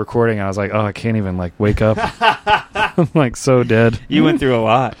possibly recording. I was like, oh, I can't even like wake up. I'm like so dead. You went through a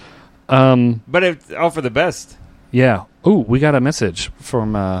lot. But it's all for the best. Yeah. Ooh, we got a message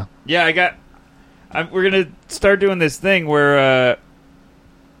from. Yeah, we're gonna start doing this thing where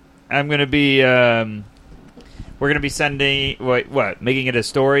I'm gonna be. We're gonna be sending what? Making it a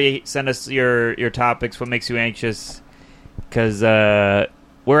story. Send us your topics. What makes you anxious? Because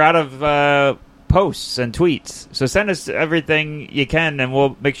we're out of posts and tweets. So send us everything you can, and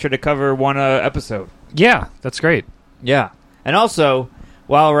we'll make sure to cover one episode. Yeah, that's great. Yeah. And also,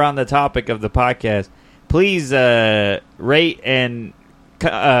 while we're on the topic of the podcast, please rate and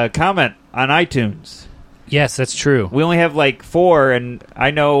comment on iTunes. Yes, that's true. We only have like 4, and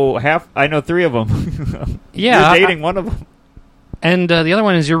I know 3 of them. Yeah. You're dating one of them. And the other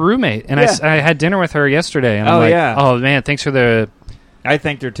one is your roommate. And yeah. I had dinner with her yesterday. And I'm like, yeah. Oh, man, thanks for the... I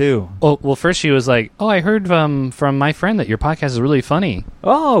thanked her, too. Oh, well, first she was like, oh, I heard from my friend that your podcast is really funny.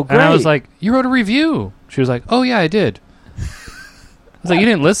 Oh, great. And I was like, you wrote a review. She was like, oh, yeah, I did. I was like, you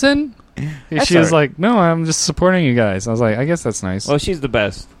didn't listen? She was like, no, I'm just supporting you guys. I was like, I guess that's nice. Well, she's the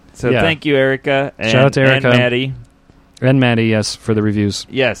best. So yeah. Thank you, Erica. And, shout out to Erica. And Maddie. And Maddie, yes, for the reviews.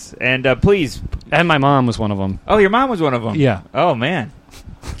 Yes, and please. And my mom was one of them. Oh, your mom was one of them? Yeah. Oh, man.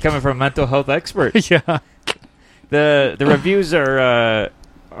 Coming from a mental health expert. Yeah. the reviews are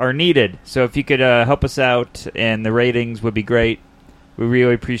needed. So if you could help us out, and the ratings would be great. We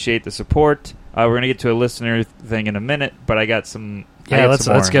really appreciate the support. We're gonna get to a listener thing in a minute, but I got some. Yeah,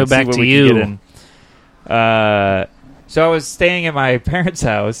 let's go back to you. So I was staying at my parents'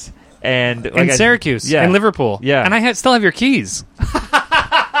 house, and in Syracuse, in Liverpool. Yeah, and I still have your keys.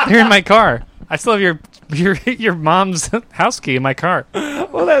 They're in my car. I still have your mom's house key in my car.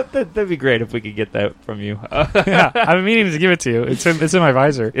 Well, that'd be great if we could get that from you. Yeah, I've been meaning to give it to you. It's in my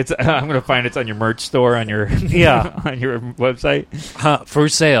visor. I'm gonna find it's on your merch store on your on your website. For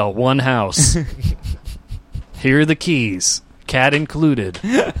sale, one house. Here are the keys. Cat included.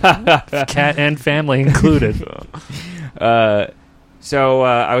 Cat and family included. So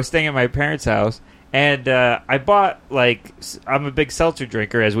I was staying at my parents' house, and I bought, I'm a big seltzer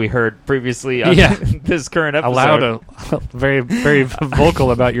drinker, as we heard previously on this current episode. Very, very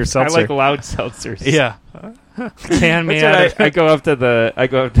vocal about your seltzer. I like loud seltzers. Yeah. Can me I go up to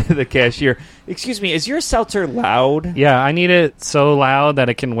the cashier. Excuse me, is your seltzer loud? Yeah, I need it so loud that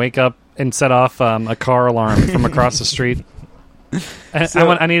it can wake up and set off a car alarm from across the street.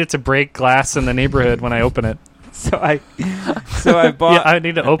 I need it to break glass in the neighborhood when I open it. So I bought. Yeah, I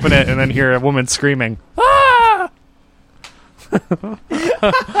need to open it and then hear a woman screaming. Ah!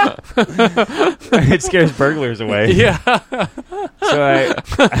 It scares burglars away. Yeah. So I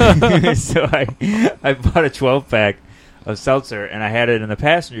bought a 12-pack of seltzer, and I had it in the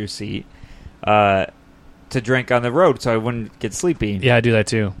passenger seat to drink on the road, so I wouldn't get sleepy. Yeah, I do that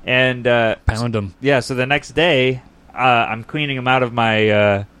too. And pound them. Yeah. So the next day, I'm cleaning them out of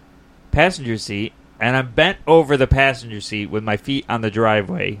my passenger seat, and I'm bent over the passenger seat with my feet on the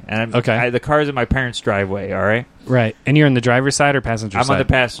driveway. And the car's in my parents' driveway, all right? Right. And you're on the driver's side or passenger side? I'm on the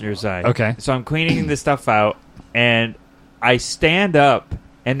passenger side. Okay. So I'm cleaning this stuff out, and I stand up,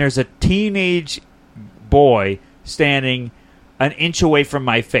 and there's a teenage boy standing an inch away from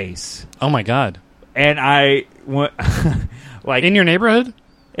my face. Oh, my God. And I went... in your neighborhood?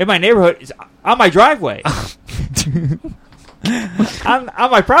 In my neighborhood. It's on my driveway. on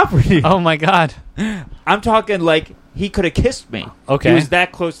my property. Oh, my God. I'm talking like he could have kissed me. Okay. He was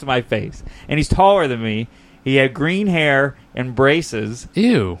that close to my face. And he's taller than me. He had green hair and braces.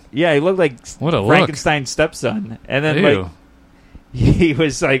 Ew. Yeah, he looked like Frankenstein's stepson. And then, he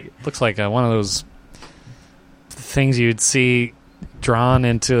was like... Looks like one of those things you'd see drawn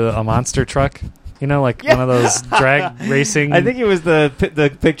into a monster truck. You know, one of those drag racing... I think it was the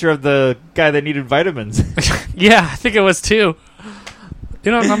picture of the guy that needed vitamins. Yeah, I think it was too.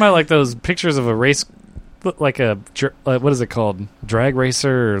 You know, I'm talking about those pictures of a race, what is it called? Drag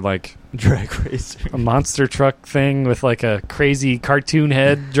racer or Drag racer. A monster truck thing with a crazy cartoon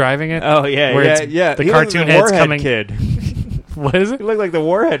head driving it. Oh, yeah, yeah. The cartoon head's coming... Kid. What is it? He looked like the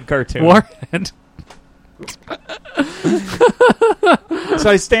Warhead cartoon. Warhead. So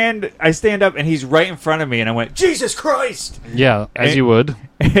I stand up, and he's right in front of me, and I went, Jesus Christ! Yeah, as you would.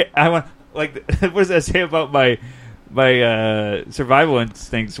 I went, what does that say about my survival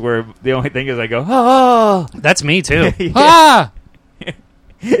instincts, where the only thing is I go, oh! That's me, too. Ah!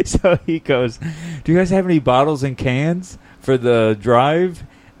 So he goes, do you guys have any bottles and cans for the drive?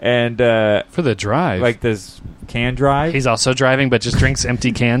 And for the drive? This can drive? He's also driving, but just drinks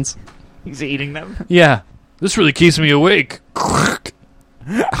empty cans? He's eating them? Yeah. This really keeps me awake. Good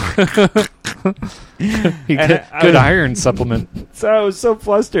iron supplement. So I was so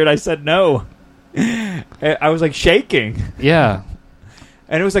flustered, I said no. I was shaking. Yeah.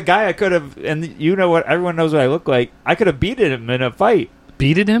 And it was a guy I could have, and you know what, everyone knows what I look like. I could have beaten him in a fight.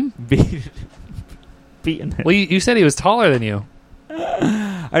 Beaten him? Beaten him. Well, you said he was taller than you.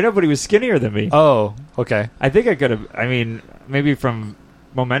 I know, but he was skinnier than me. Oh, okay. I think I could have, maybe from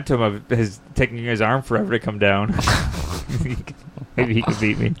momentum of his taking his arm forever to come down. Maybe he could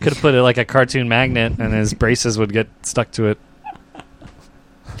beat me. Could have put it like a cartoon magnet, and his braces would get stuck to it.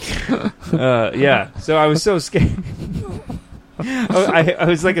 Yeah. So I was so scared. I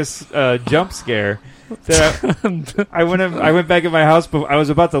was like a jump scare. So I went back in my house, but I was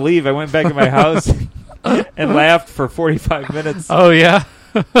about to leave. I went back in my house and laughed for 45 minutes. Oh, yeah?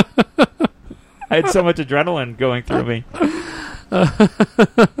 I had so much adrenaline going through me.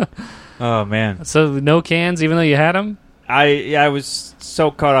 Oh, man. So no cans, even though you had them? I was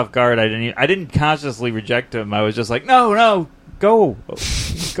so caught off guard. I didn't consciously reject him. I was just like, no, go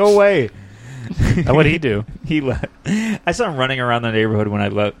away. And what did he do? He left. I saw him running around the neighborhood when I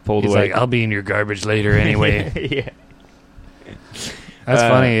pulled away. He's like, I'll be in your garbage later anyway. Yeah. That's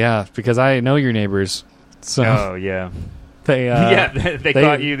funny, yeah, because I know your neighbors. So oh, yeah. They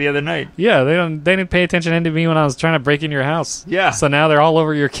caught you the other night. Yeah, they didn't pay attention to me when I was trying to break in your house. Yeah. So now they're all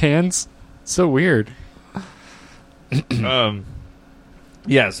over your cans. So weird.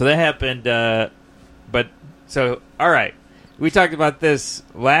 Yeah, so that happened. But so all right, we talked about this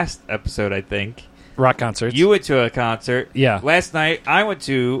last episode, I think. Rock concerts. You went to a concert. Yeah. Last night, I went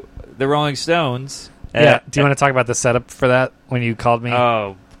to the Rolling Stones. Yeah. Do you want to talk about the setup for that when you called me?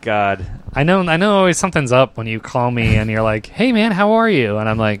 Oh, God. I know always something's up when you call me and you're like, hey, man, how are you? And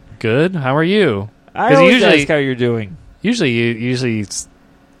I'm like, good. How are you? I always ask how you're doing. Usually,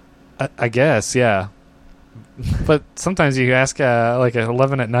 I guess, yeah. But sometimes you ask like at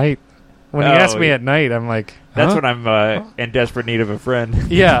 11 at night. When you ask me at night, I'm like, huh? That's when I'm in desperate need of a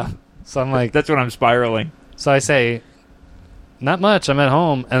friend. Yeah. So I'm like, that's when I'm spiraling. So I say, not much. I'm at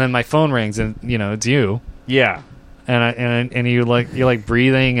home, and then my phone rings, and it's you. Yeah. And you're like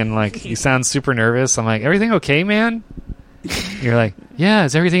breathing, and like you sound super nervous. I'm like, everything okay, man? You're like, yeah.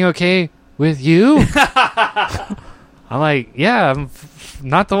 Is everything okay with you? I'm like, yeah. I'm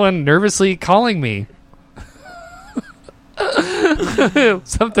not the one nervously calling me.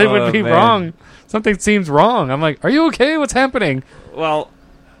 Something would be wrong. Something seems wrong. I'm like, are you okay? What's happening? Well,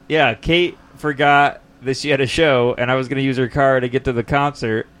 yeah, Kate forgot that she had a show, and I was going to use her car to get to the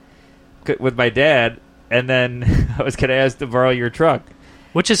concert with my dad, and then I was going to ask to borrow your truck.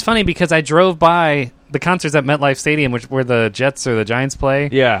 Which is funny because I drove by the concerts at MetLife Stadium, where the Jets or the Giants play.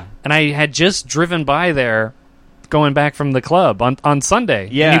 Yeah. And I had just driven by there going back from the club on Sunday.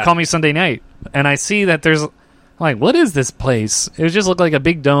 Yeah. And you call me Sunday night. And I see that there's... I'm like, what is this place? It just looked like a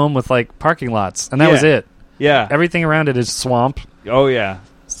big dome with like parking lots, and that was it. Yeah. Everything around it is swamp. Oh, yeah.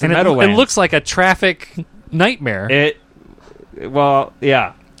 And it looks like a traffic nightmare. Well,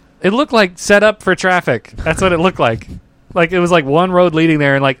 yeah. It looked like set up for traffic. That's what it looked like. Like it was like one road leading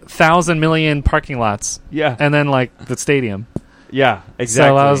there and like 1,000 million parking lots. Yeah. And then like the stadium. Yeah, exactly.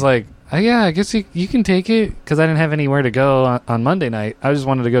 So I was like, yeah, I guess you can take it, because I didn't have anywhere to go on Monday night. I just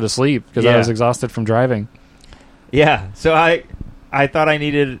wanted to go to sleep because I was exhausted from driving. Yeah. So I thought I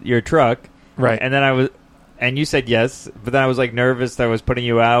needed your truck. Right. And then and you said yes, but then I was like nervous that I was putting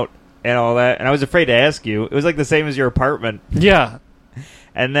you out and all that, and I was afraid to ask you. It was like the same as your apartment. Yeah.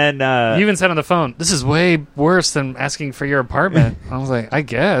 And then you even said on the phone, this is way worse than asking for your apartment. I was like, I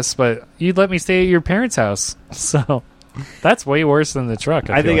guess, but you'd let me stay at your parents' house. So that's way worse than the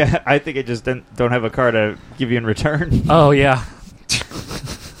truck. I think I just don't have a car to give you in return. Oh, yeah.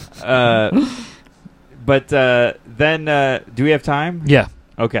 But then do we have time? Yeah.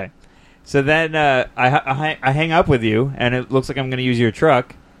 Okay. So then I hang up with you, and it looks like I'm going to use your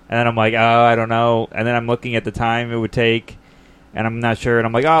truck. And then I'm like, oh, I don't know. And then I'm looking at the time it would take, and I'm not sure. And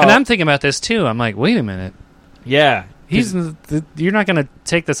I'm like, oh. And I'm thinking about this, too. I'm like, wait a minute. Yeah. You're not going to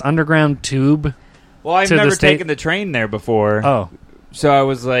take this underground tube? Well, I've never taken the train there before. Oh. So I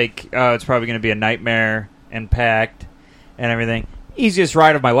was like, oh, it's probably going to be a nightmare and packed and everything. Easiest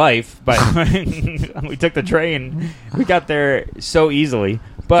ride of my life, but we took the train. We got there so easily.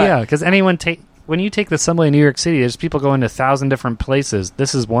 But yeah, because when you take the subway in New York City, there's people going to 1,000 different places.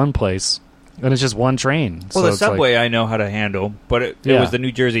 This is one place, and it's just one train. Well, the subway I know how to handle, but it was the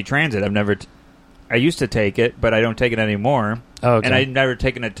New Jersey Transit. I used to take it, but I don't take it anymore. Oh, okay. And I've never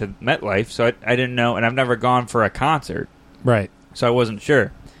taken it to MetLife, so I didn't know, and I've never gone for a concert. Right. So I wasn't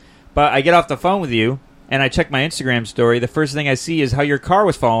sure. But I get off the phone with you, and I check my Instagram story. The first thing I see is how your car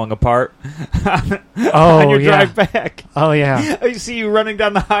was falling apart on your drive back. Oh, yeah. I see you running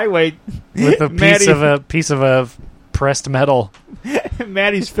down the highway with a piece of a pressed metal.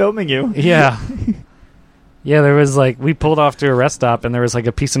 Maddie's filming you. Yeah. Yeah, there was we pulled off to a rest stop, and there was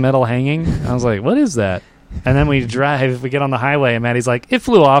a piece of metal hanging. I was like, what is that? And then we get on the highway, and Maddie's like, it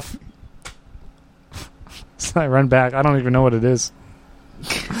flew off. So I run back. I don't even know what it is.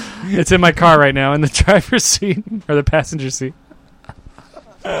 It's in my car right now, in the driver's seat, or the passenger seat.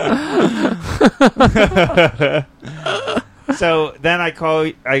 So then I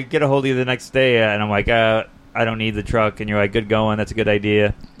get a hold of you the next day, and I'm like, I don't need the truck. And you're like, good going. That's a good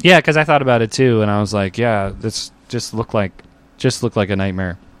idea. Yeah, because I thought about it too, and I was like, yeah, this just looked like a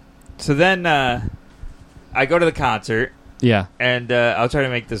nightmare. So then I go to the concert. Yeah. And I'll try to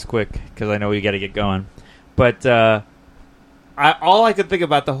make this quick because I know we got to get going. But all I could think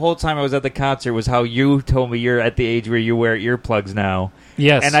about the whole time I was at the concert was how you told me you're at the age where you wear earplugs now.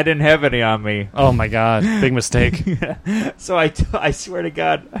 Yes. And I didn't have any on me. Oh, my God. Big mistake. So I swear to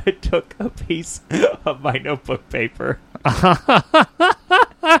God, I took a piece of my notebook paper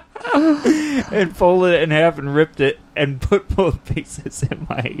and folded it in half and ripped it and put both pieces in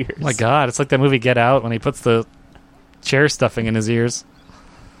my ears. Oh, my God. It's like that movie Get Out when he puts the chair stuffing in his ears.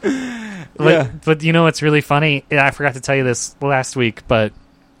 But you know what's really funny? I forgot to tell you this last week, but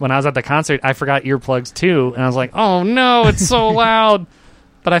when I was at the concert, I forgot earplugs too, and I was like, oh no, it's so loud.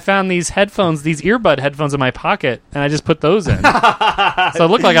 but I found these headphones, these earbud headphones in my pocket, and I just put those in. So it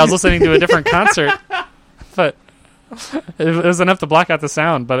looked like I was listening to a different concert, but it was enough to block out the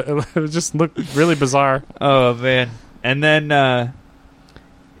sound, but it just looked really bizarre. Oh, man. And then I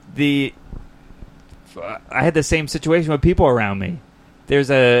had the same situation with people around me.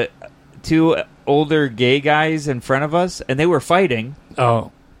 There's two older gay guys in front of us, and they were fighting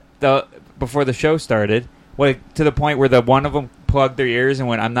before the show started, like to the point where the one of them plugged their ears and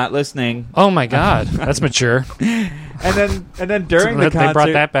went, "I'm not listening." Oh my God, that's mature. and then during the concert, they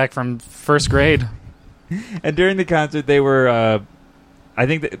brought that back from first grade. And during the concert, they were, I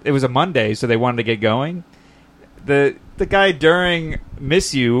think it was a Monday, so they wanted to get going. The guy during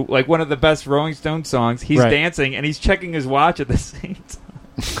 "Miss You," like one of the best Rolling Stones songs, he's dancing and he's checking his watch at the same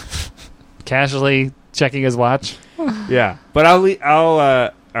time. Casually checking his watch. Yeah, but all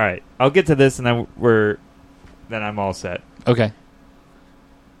right. I'll get to this, and then I'm all set. Okay.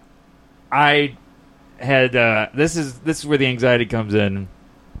 I had this is where the anxiety comes in.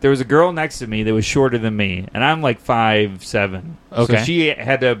 There was a girl next to me that was shorter than me, and I'm like 5'7". Okay. So she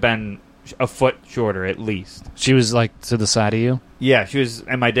had to have been a foot shorter at least. She was like to the side of you? Yeah, she was,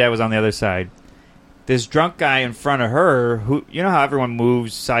 and my dad was on the other side. This drunk guy in front of her, who, you know how everyone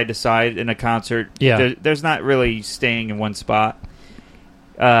moves side to side in a concert? Yeah. There's not really staying in one spot.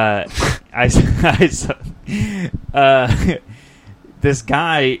 This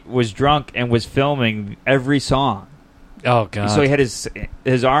guy was drunk and was filming every song. Oh, God. So he had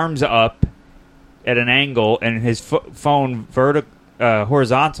his arms up at an angle and his phone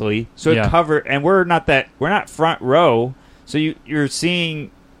horizontally, so it covered. And we're not front row, so you're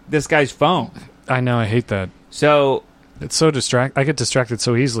seeing this guy's phone. I know, I hate that. So it's so I get distracted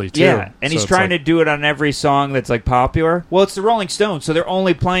so easily too. Yeah, and he's trying to do it on every song that's like popular. Well, it's the Rolling Stones, so they're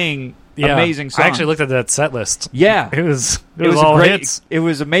only playing amazing songs. I actually looked at that set list. Yeah, it was all hits. It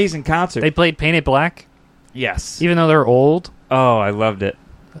was an amazing concert. They played Paint It Black. Yes, even though they're old. Oh, I loved it.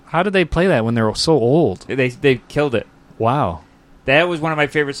 How did they play that when they're so old? They killed it. Wow, that was one of my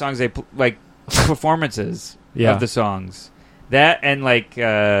favorite songs. They like performances of the songs. That and like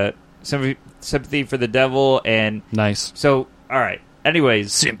Sympathy for the Devil and nice. So all right.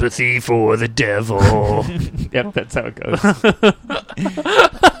 Anyways, Sympathy for the Devil. Yep, that's how it goes.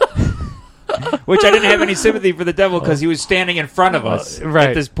 Which I didn't have any sympathy for the devil because he was standing in front of us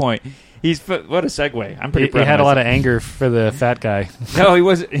at this point. What a segue! I'm pretty proud. He had a lot of anger for the fat guy. No, he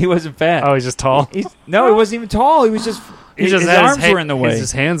wasn't. He wasn't fat. Oh, he's just tall. He wasn't even tall. He was just. His arms were in the way.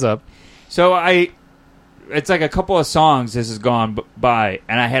 His hands up. So it's like a couple of songs. This has gone by,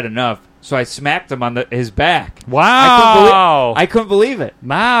 and I had enough. So I smacked him on his back. Wow! I couldn't believe it.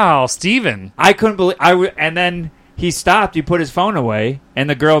 Wow, Steven. I couldn't believe. And then he stopped. He put his phone away, and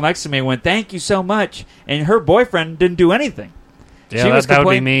the girl next to me went, "Thank you so much." And her boyfriend didn't do anything. Yeah, that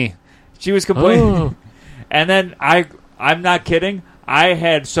would be me. She was complaining. And then I'm not kidding. I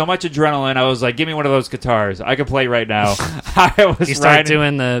had so much adrenaline. I was like, "Give me one of those guitars. I could play right now." You started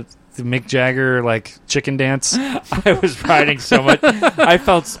doing the Mick Jagger like chicken dance. I was riding so much. I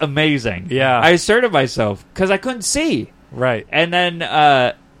felt amazing. Yeah, I asserted myself because I couldn't see. Right. And then,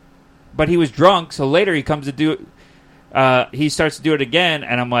 but he was drunk. So later he comes to do. He starts to do it again,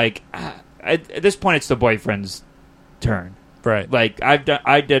 and I'm like, at this point, it's the boyfriend's turn. Right. Like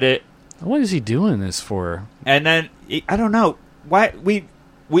I did it. What is he doing this for? And then I don't know why we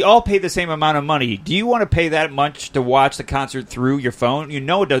all pay the same amount of money. Do you want to pay that much to watch the concert through your phone? You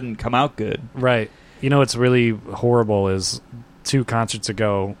know it doesn't come out good. Right. You know what's really horrible is 2 concerts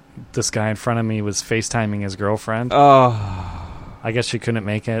ago, this guy in front of me was FaceTiming his girlfriend. Oh. I guess she couldn't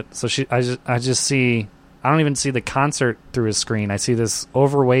make it. So I don't even see the concert through his screen. I see this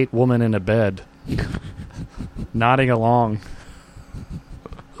overweight woman in a bed nodding along.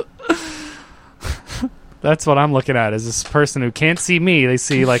 That's what I'm looking at, is this person who can't see me. They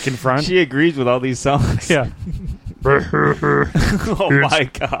see, like, in front. She agrees with all these songs. Yeah. Oh, my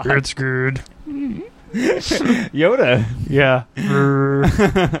God. It's good. Yoda. Yeah.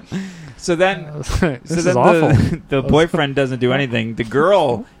 So then, awful. The boyfriend doesn't do anything. The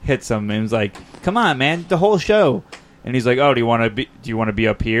girl hits him and was like, "Come on, man, the whole show." And he's like, "Oh, do you want to be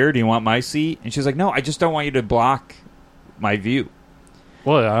up here? Do you want my seat?" And she's like, "No, I just don't want you to block my view."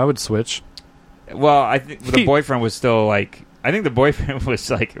 Well, I would switch. Well, I think the boyfriend was still like,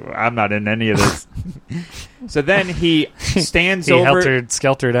 "I'm not in any of this." So then he stands he over.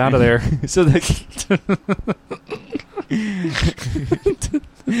 Helter-skeltered out of there. So the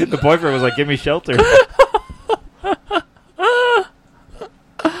boyfriend was like, "Give me shelter."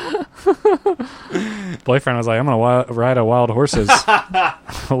 Boyfriend was like, "I'm going to ride a wild horses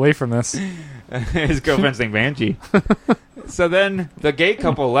away from this." His girlfriend's named Angie. So then the gay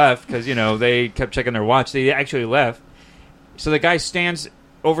couple left because, they kept checking their watch. They actually left. So the guy stands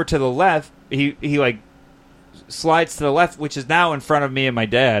over to the left. He like slides to the left, which is now in front of me and my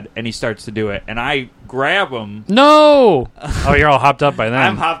dad, and he starts to do it. And I grab him. No! Oh, you're all hopped up by then.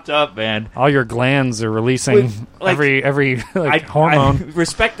 I'm hopped up, man. All your glands are releasing every hormone. I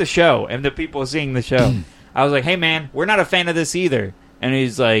respect the show and the people seeing the show. I was like, hey, man, we're not a fan of this either. And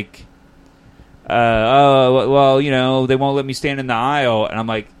he's like, well, they won't let me stand in the aisle. And I'm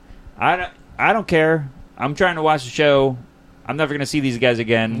like, I don't care. I'm trying to watch the show. I'm never going to see these guys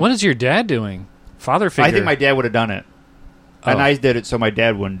again. What is your dad doing? Father figure. I think my dad would have done it. Oh. And I did it so my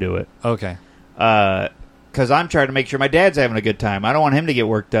dad wouldn't do it. Okay. Because I'm trying to make sure my dad's having a good time. I don't want him to get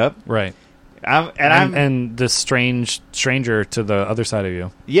worked up. Right. I'm this stranger to the other side of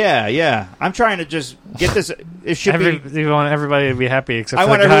you. Yeah. I'm trying to just get this. It should You want everybody to be happy except I for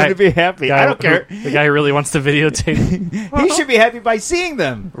want the everyone guy, to be happy. I don't care. The guy who really wants to videotape. He should be happy by seeing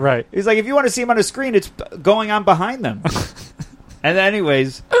them. Right. He's like, if you want to see him on a screen, it's going on behind them. And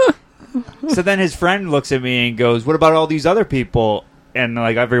anyways, so then his friend looks at me and goes, what about all these other people? And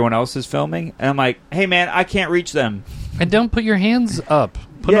like everyone else is filming. And I'm like, hey, man, I can't reach them. And don't put your hands up.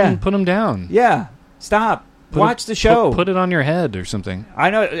 Put them down. Yeah. Stop. Watch the show. Put it on your head or something. I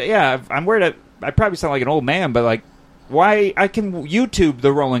know. Yeah. I'm worried. I probably sound like an old man, but like, why? I can YouTube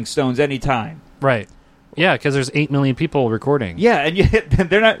the Rolling Stones anytime. Right. Yeah, because there's 8 million people recording. Yeah, and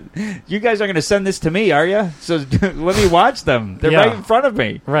they're not. You guys are going to send this to me, are you? So let me watch them. They're right in front of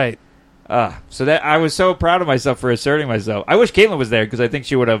me. Right. So that I was so proud of myself for asserting myself. I wish Caitlin was there because I think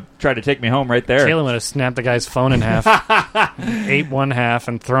she would have tried to take me home right there. Caitlin would have snapped the guy's phone in half, ate one half,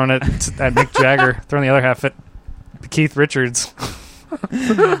 and thrown it at Mick Jagger, thrown the other half at Keith Richards.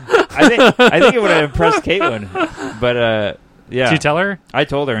 I think it would have impressed Caitlin, but yeah. Did you tell her? I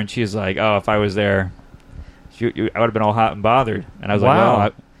told her, and she's like, "Oh, if I was there, I would have been all hot and bothered." And I was Wow.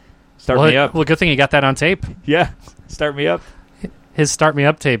 like, "Well, start me up." Well, good thing you got that on tape. Yeah, start me up. His start me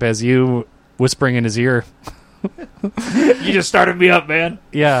up tape as you whispering in his ear. You just started me up, man.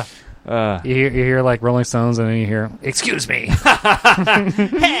 Yeah. You hear like Rolling Stones, and then you hear, "Excuse me."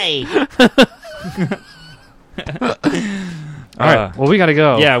 Hey. All right. Well, we got to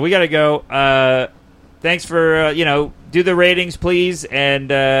go. Yeah, we got to go. Thanks for do the ratings, please,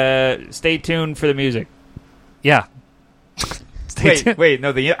 and stay tuned for the music. Yeah. Wait,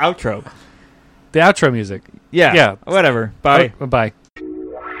 no, the outro. The outro music. Yeah. Whatever. Bye. Bye.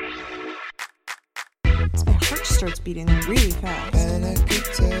 My heart starts beating really fast. And I could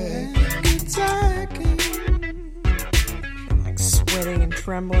I'm like sweating and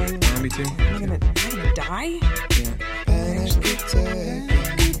trembling. Me too. Am I gonna die? Yeah.